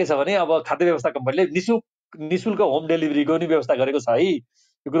उठ्दो कुरो के छ भने अब खाद्य व्यवस्था कम्पनीले निशुल्क होम डेलिभरीको नि व्यवस्था गरेको छ है।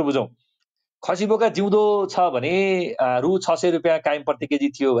 यो कुरो बुझौँ। खसी बोका जिउँदो छ भने रु 600 रुपियाँ कायम प्रति केजी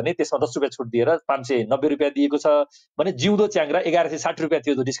थियो भने त्यसमा 10 रुपियाँ छुट दिएर 590 रुपियाँ दिएको छ भने जिउँदो च्याङ्रा 1160 रुपियाँ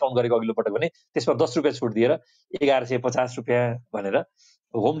थियो डिस्काउन्ट गरेको अघिल्लो पटक भने त्यसमा 10 रुपियाँ छुट दिएर 1150 रुपियाँ भनेर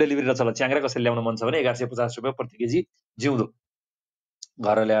होम डेलिभरी र चल च्याङ्रा कसैले ल्याउन मन छ भने 1150 रुपियाँ प्रति केजी जिउँदो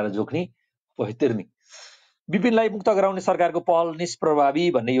घर ल्याएर जोख्ने तिर्ने। विपिनलाई मुक्त गराउने सरकारको पहल निष्प्रभावी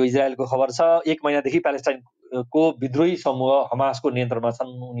भन्ने यो इजरायलको खबर छ। 1 महिनादेखि प्यालेस्टाइनको विद्रोही समूह हमासको नियन्त्रणमा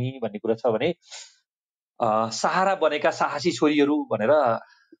छन् उनी भन्ने कुरा छ भने सहारा बनेका साहसी छोरीहरू भनेर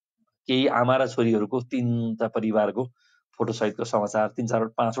केही आमा र छोरीहरूको 3टा परिवारको फोटो सहितको समाचार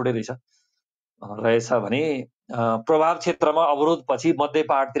 3-4-5 रहेछ भने प्रभाव क्षेत्रमा अवरोधपछि मध्य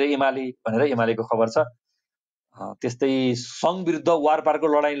पहाडतिर एमाले भनेर एमालेको खबर छ। त्यस्तै संघ विरुद्ध वारपारको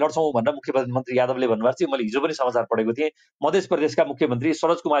लडाईँ लड्छौँ भनेर मुख्यमन्त्री यादवले भन्नुभएको थियो। मैले हिजो पनि समाचार पढेको थिएँ। मध्य प्रदेशका मुख्यमन्त्री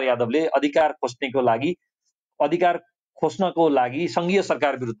सरोज कुमार यादवले अधिकार खोज्नको लागि संघीय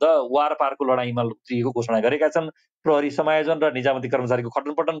सरकार विरुद्ध वारपारको लडाईँमा उत्रिएको घोषणा गरेका छन्। प्रहरी समायोजन र निजामती कर्मचारीको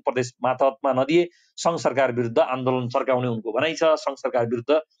खटनपटन प्रदेश मातहतमा नदिए संघ सरकार विरुद्ध आन्दोलन सर्काउने उनको भनाइ छ। संघ सरकार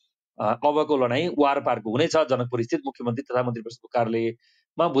विरुद्ध अबको लडाईँ वारपारको हुनेछ। जनकपुर स्थित मुख्यमन्त्री तथा मन्त्री परिषदको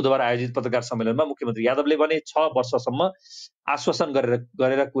कार्यालयमा बुधबार आयोजित पत्रकार सम्मेलनमा मुख्यमन्त्री यादवले भने 6 वर्षसम्म आश्वासन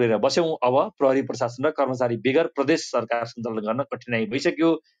गरेर कुरेर बस्यौं। अब प्रहरी प्रशासन र कर्मचारी बेगर प्रदेश सरकार सञ्चालन गर्न कठिनाई भइसक्यो।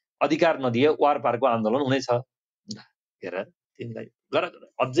 अधिकार नदिए वारपारको आन्दोलन हुनेछ। हेर तिमीलाई गर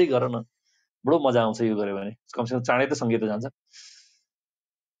अझै गर न, बडो मजा आउँछ यो गर्यो भने। कमसेकम चाँडै त सङ्गीत जान्छ।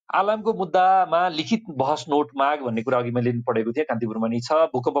 आलमको मुद्दामा लिखित बहस नोट माग भन्ने कुरा अघि मैले पढेको थिएँ। कान्तिपुरमा नि छ।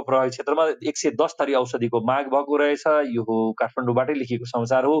 भूकम्प प्रभावित क्षेत्रमा 110 थरी औषधिको माग भएको रहेछ। यो हो काठमाडौँबाटै लेखिएको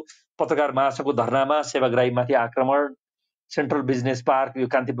समाचार हो। पत्रकार महासंघको धरनामा सेवाग्राहीमाथि आक्रमण। सेन्ट्रल बिजनेस पार्क यो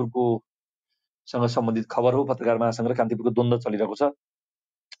कान्तिपुरको सँग सम्बन्धित खबर हो। पत्रकार महासंघ र कान्तिपुरको द्वन्द्व चलिरहेको छ।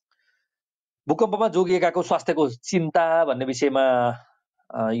 भूकम्पमा जोगिएकाको स्वास्थ्यको चिन्ता भन्ने विषयमा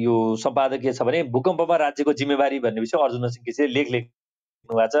यो सम्पादकीय छ भने भूकम्पमा राज्यको जिम्मेवारी भन्ने विषय अर्जुन सिंह केसीले लेख लेख्नु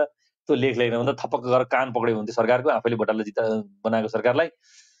भएको छ। त्यो लेख लेख्न भन्दा थपक्क गरेर कान पक्रेको हुन्थ्यो सरकारको, आफैले भोटाले बनाएको सरकारलाई।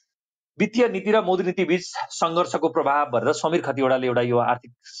 वित्तीय नीति र मौद्रिक नीति बीच सङ्घर्षको प्रभाव भनेर समीर खतिवडाले एउटा यो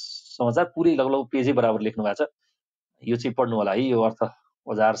आर्थिक समाचार पुरै लगभग पेजै बराबर लेख्नु भएको छ। यो चाहिँ पढ्नु होला है। यो अर्थ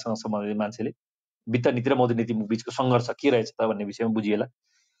बजारसँग सम्बन्धित मान्छेले वित्त नीति र मौद्रिक नीति बीचको सङ्घर्ष के रहेछ त भन्ने विषयमा बुझिएला।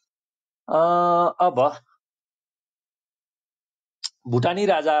 अब भुटानी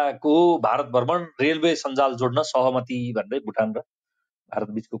राजाको भारत भ्रमण रेलवे सञ्जाल जोड्न सहमति भनेर भुटान र भारत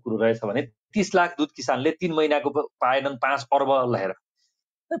बीचको कुरो रहेछ भने 30 लाख दुध किसानले 3 महिनाको पाएनन् 5 अर्ब लहेर।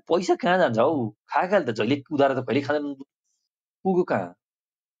 पैसा कहाँ जान्छ हौ? खाएकाले त जहिले उधारो त कहिले खाँदैन। पुगो कहाँ?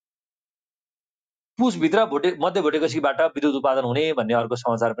 पुसभित्र मध्य भोटेगसीबाट विद्युत उत्पादन हुने भन्ने अर्को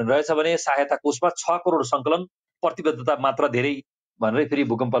समाचार पनि रहेछ भने सहायता कोषमा 6 करोड सङ्कलन, प्रतिबद्धता मात्र धेरै भनेर फेरि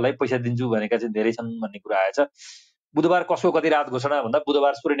भूकम्पलाई पैसा दिन्छु भनेका चाहिँ धेरै छन् भन्ने कुरा आएछ। बुधबार कसको कति रात घोषणा भन्दा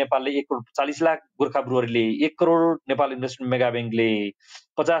बुधबार सूर्य नेपालले 1 करोड 40 लाख, गोर्खा ब्रुअरीले 1 करोड, नेपाल इन्भेस्टमेन्ट मेगा ब्याङ्कले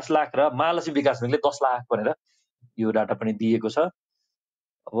 50 लाख र महालक्ष्मी विकास ब्याङ्कले 10 लाख भनेर यो डाटा पनि दिएको छ।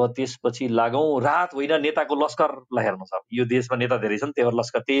 अब त्यसपछि लागौं रात होइन नेताको लस्कर ल हेर्नुहोस्। अब यो देशमा नेता धेरै छन्, त्यही भएर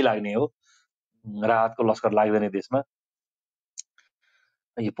लस्कर त्यही लाग्ने हो। राहतको लस्कर लाग्दैन देशमा।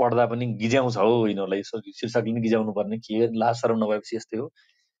 यो पढ्दा पनि गिज्याउँछ हो यिनीहरूलाई, शीर्षकले नि गिज्याउनु पर्ने के लाज शरम नभएपछि यस्तै हो।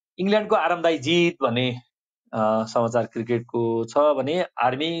 इङ्ल्यान्डको आरामदायी जित भन्ने समाचार क्रिकेटको छ भने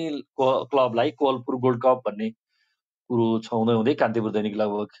आर्मी क्लबलाई कोलपुर गोल्ड कप भन्ने कुरो छाउँदै हुँदै कान्तिपुर दैनिक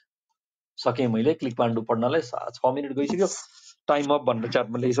लगभग सकेँ मैले। क्लिक पाण्डु पढ्नलाई 6 मिनट गइसक्यो। टाइम अप भनेर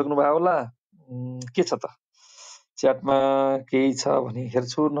च्याटमा लेखिसक्नु भयो होला। के छ त च्याटमा केही छ भने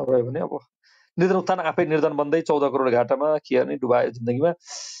हेर्छु, नभए भने अब निर्धन उत्थान आफै निर्धन बन्दै 14 करोड घाटामा के गर्ने डुबायो जिन्दगीमा।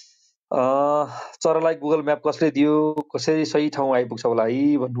 चरालाई गुगल म्याप कसले दियो, कसरी सही ठाउँ आइपुग्छ होला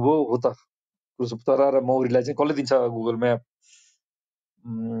है भन्नुभयो। हो त चरा र मौरीलाई चाहिँ कसले दिन्छ गुगल म्याप?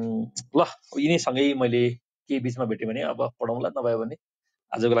 ल यिनीसँगै मैले के बिचमा भेटेँ भने अब पढौँला, नभए भने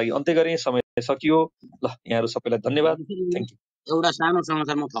आजको लागि अन्त्य गरेँ, समय सकियो। ल यहाँहरू सबैलाई धन्यवाद, थ्याङ्क यू। एउटा सानो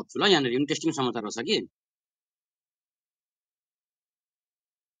समाचार म थप्छु ल, यहाँनिर इन्ट्रेस्टिङ समाचार रहेछ कि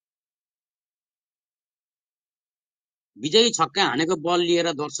विजयी छक्का हानेको बल लिएर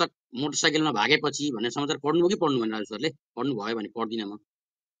दर्शक मोटरसाइकलमा भागेपछि भन्ने समाचार पढ्नु कि पढ्नु भने राजु सरले? पढ्नु भयो भने पढ्दिनँ म।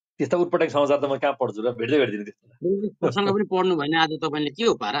 त्यस्ता उटपटाङ समाचार त म कहाँ पढ्छु र, भेट्दै भेट्दिनँ त्यस्तो। प्रसङ्ग पनि पढ्नु भएन आज तपाईँले, के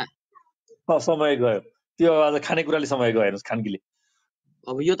हो पारा? समय गयो त्यो, आज खानेकुराले समय गयो हेर्नुहोस् खानकीले।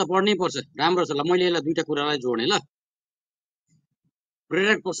 अब यो त पढ्नै पर्छ, राम्रो छ ल। मैले यसलाई दुईटा कुरालाई जोड्ने ल।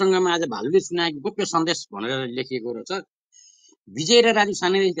 प्रेरक प्रसङ्गमा आज भालुले सुनाएको गोप्य सन्देश भनेर लेखिएको रहेछ। विजय र राजु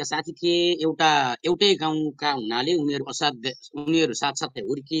सानैदेखिका साथी थिए। एउटै गाउँका हुनाले उनीहरू साथसाथै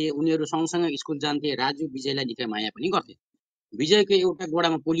हुर्किए। उनीहरू सँगसँगै स्कुल जान्थे। राजु विजयलाई निकै माया पनि गर्थे। विजयको एउटा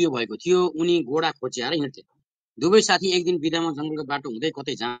गोडामा पोलियो भएको थियो। उनी गोडा खोच्याएर हिँड्थे। दुवै साथी एक दिन बिदामा जङ्गलको बाटो हुँदै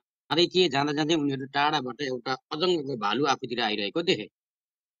कतै जाँदै थिए। जाँदा जाँदै उनीहरू टाढाबाट एउटा अजङ्गको भालु आफूतिर आइरहेको देखे।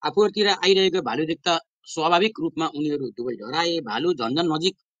 आफूतिर आइरहेको भालु देख्दा स्वाभाविक रूपमा उनीहरू दुवै डराए। भालु झन्झन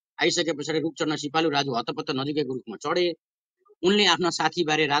नजिक आइसके पछाडि रुख चढ्न सिपालु राजु हतपत्त नजिकैको रुखमा चढे। उनले आफ्ना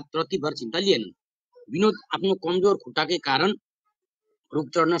साथीबारे रातभर चिन्ता लिएनन्। विनोद आफ्नो कमजोर खुट्टाकै कारण रुख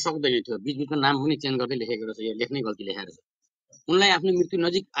चढ्न सक्दैन थियो। बिचबिचमा नाम पनि चेन्ज गर्दै लेखेको रहेछ, यो लेख्नै गल्ती लेखेर छ। उनलाई आफ्नो मृत्यु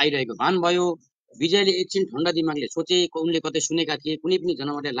नजिक आइरहेको भान भयो। विजयले एकछिन ठण्डा दिमागले सोचे, उनले कतै सुनेका थिए कुनै पनि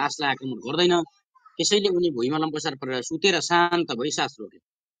जनावरले लासलाई आक्रमण गर्दैन। त्यसैले उनी भुइँमा लम्पसार परेर सुतेर शान्त भई सास रोके।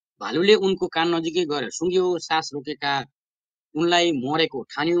 भालुले उनको कान नजिकै गएर सुँग्यो। सास रोकेका उनलाई मरेको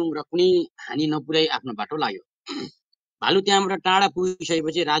ठान्यो र कुनै हानि नपुर्याई आफ्नो बाटो लाग्यो। भालु त्यहाँबाट टाढा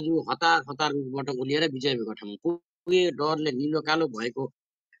पुगिसकेपछि राजु हतार रुखबाट उलिएर विजयको ठाउँमा पुगे। डरले निलो कालो भएको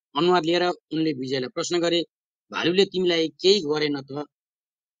अनुहार लिएर उनले विजयलाई प्रश्न गरे, भालुले तिमीलाई केही गरेन त?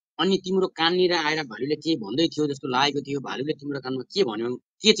 अनि तिम्रो काननिर आएर भालुले के भन्दै थियो जस्तो लागेको थियो। भालुले तिम्रो कानमा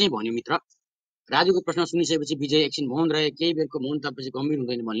के चाहिँ भन्यो मित्र? राजुको प्रश्न सुनिसकेपछि विजय एकछिन मौन रहे। केही बेरको मौनतापछि गम्भीर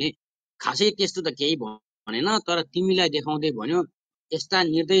हुँदैन भन्ने, खासै त्यस्तो त केही भनेन, तर तिमीलाई देखाउँदै भन्यो यस्ता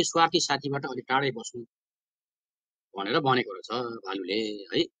निर्दय स्वार्थी साथीबाट अलिक टाढै बस्नु भनेर भनेको रहेछ भालुले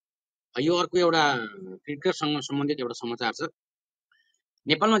है। यो अर्को एउटा क्रिकेटसँग सम्बन्धित एउटा समाचार छ।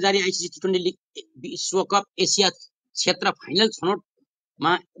 नेपालमा जारी आइसिसी टी20 लिग विश्वकप एसिया क्षेत्र फाइनल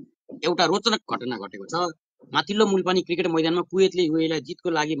छनौटमा एउटा रोचक घटना घटेको छ। माथिल्लो मुलपानी क्रिकेट मैदानमा कुवेतले युएईलाई जितको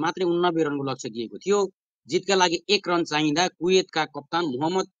लागि मात्रै 89 रनको लक्ष्य दिएको थियो। जितका लागि 1 रन चाहिँदा कुवेतका कप्तान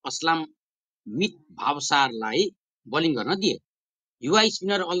मोहम्मद असलाम मित भावसारलाई बलिङ गर्न दिए। युवा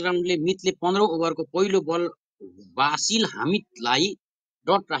स्पिनर अलराउन्डरले मितले 15 ओभरको पहिलो बल बासिल हामिदलाई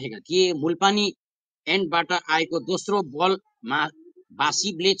डट राखेका थिए। मुलपानी एन्डबाट आएको दोस्रो बलमा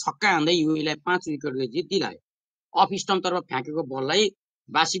बासिबले छक्का हान्दै युएईलाई 5 विकेटको जित दिलाए। अफ स्टम्पतर्फ फ्याँकेको बललाई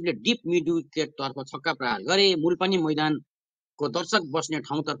बासिबले डिप मिड विकेटतर्फ छक्का प्रहार गरे। मुलपानी मैदानको दर्शक बस्ने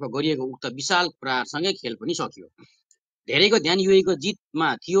ठाउँतर्फ गरिएको उक्त विशाल प्रहारसँगै खेल पनि सकियो। धेरैको ध्यान युएईको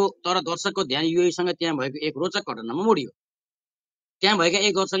जितमा थियो, तर दर्शकको ध्यान युएईसँग त्यहाँ भएको एक रोचक घटनामा मोडियो। त्यहाँ भएका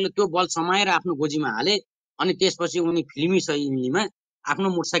एक दर्शकले त्यो बल समाएर आफ्नो गोजीमा हाले अनि त्यसपछि उनी फिल्मी शैलीमा आफ्नो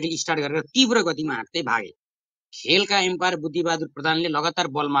मोटरसाइकल स्टार्ट गरेर तीव्र गतिमा हाँक्दै भागे। खेलका एम्पायर बुद्धिबहादुर प्रधानले लगातार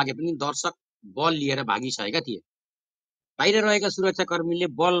बल मागे पनि दर्शक बल लिएर भागिसकेका थिए। बाहिर रहेका सुरक्षाकर्मीले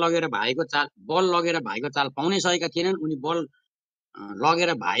बल लगेर भागेको चाल पाउनै सकेका थिएनन्। उनी बल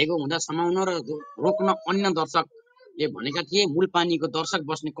लगेर भागेको हुँदा समाउन र रोक्न अन्य दर्शकले भनेका थिए। मुलपानीको दर्शक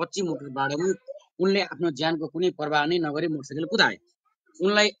बस्ने कच्ची मोटरबाटमा उनले आफ्नो ज्यानको कुनै प्रवाह नै नगरी मोटरसाइकल कुदाए।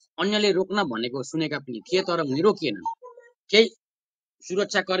 उनलाई अन्यले रोक्न भनेको सुनेका पनि थिए, तर उनी रोकिएनन्। केही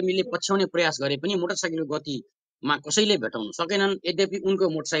सुरक्षाकर्मीले पछ्याउने प्रयास गरे पनि मोटरसाइकलको गतिमा कसैले भेटाउन सकेनन्। यद्यपि उनको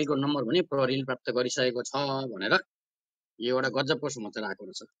मोटरसाइकलको नम्बर पनि प्रहरीले प्राप्त गरिसकेको छ भनेर यो एउटा गजबको समाचार आएको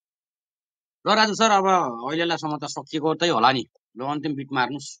रहेछ। र राजु सर, अब अहिलेलाई समाचार सकिएको त होला नि? ल अन्तिम बिट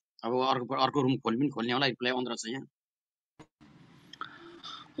मार्नुहोस्। अब अर्को रुम खोल्ने होला। रिप्लाई ऑन रहेछ यहाँ।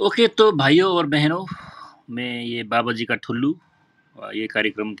 ओके, तो भाइयों और बहनों, मैं ये बाबा जी का ठुल्लू ये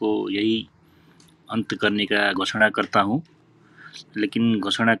कार्यक्रम को यही अंत करने का घोषणा करता हूँ। लेकिन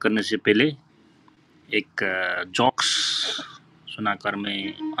घोषणा करने से पहले एक जोक्स सुनाकर मैं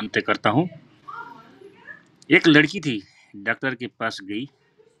अंत करता हूँ। एक लड़की थी, डॉक्टर के पास गई।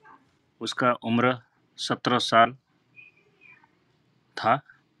 उसका उम्र 17 साल था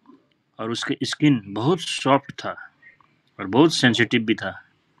और उसके स्किन बहुत सॉफ्ट था और बहुत सेंसिटिव भी था।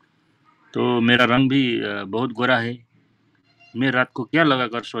 तो मेरा रंग भी बहुत गोरा है, मैं रात को क्या लगा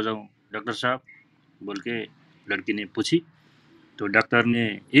कर सो जाऊँ डॉक्टर साहब, बोल के लड़की ने पूछी। तो डॉक्टर ने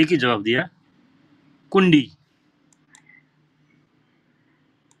एक ही जवाब दिया, कुंडी।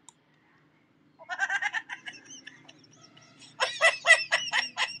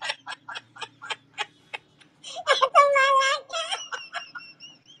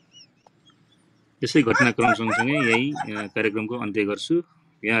 यसै घटनाक्रम सँगसँगै यही कार्यक्रमको अन्त्य गर्छु।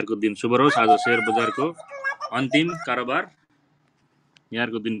 यहाँहरूको दिन शुभ रहोस्। आज शेयर बजारको अन्तिम कारोबार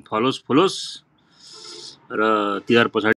यहाँहरूको दिन फलोस् फुलोस् र तिहार पछाडि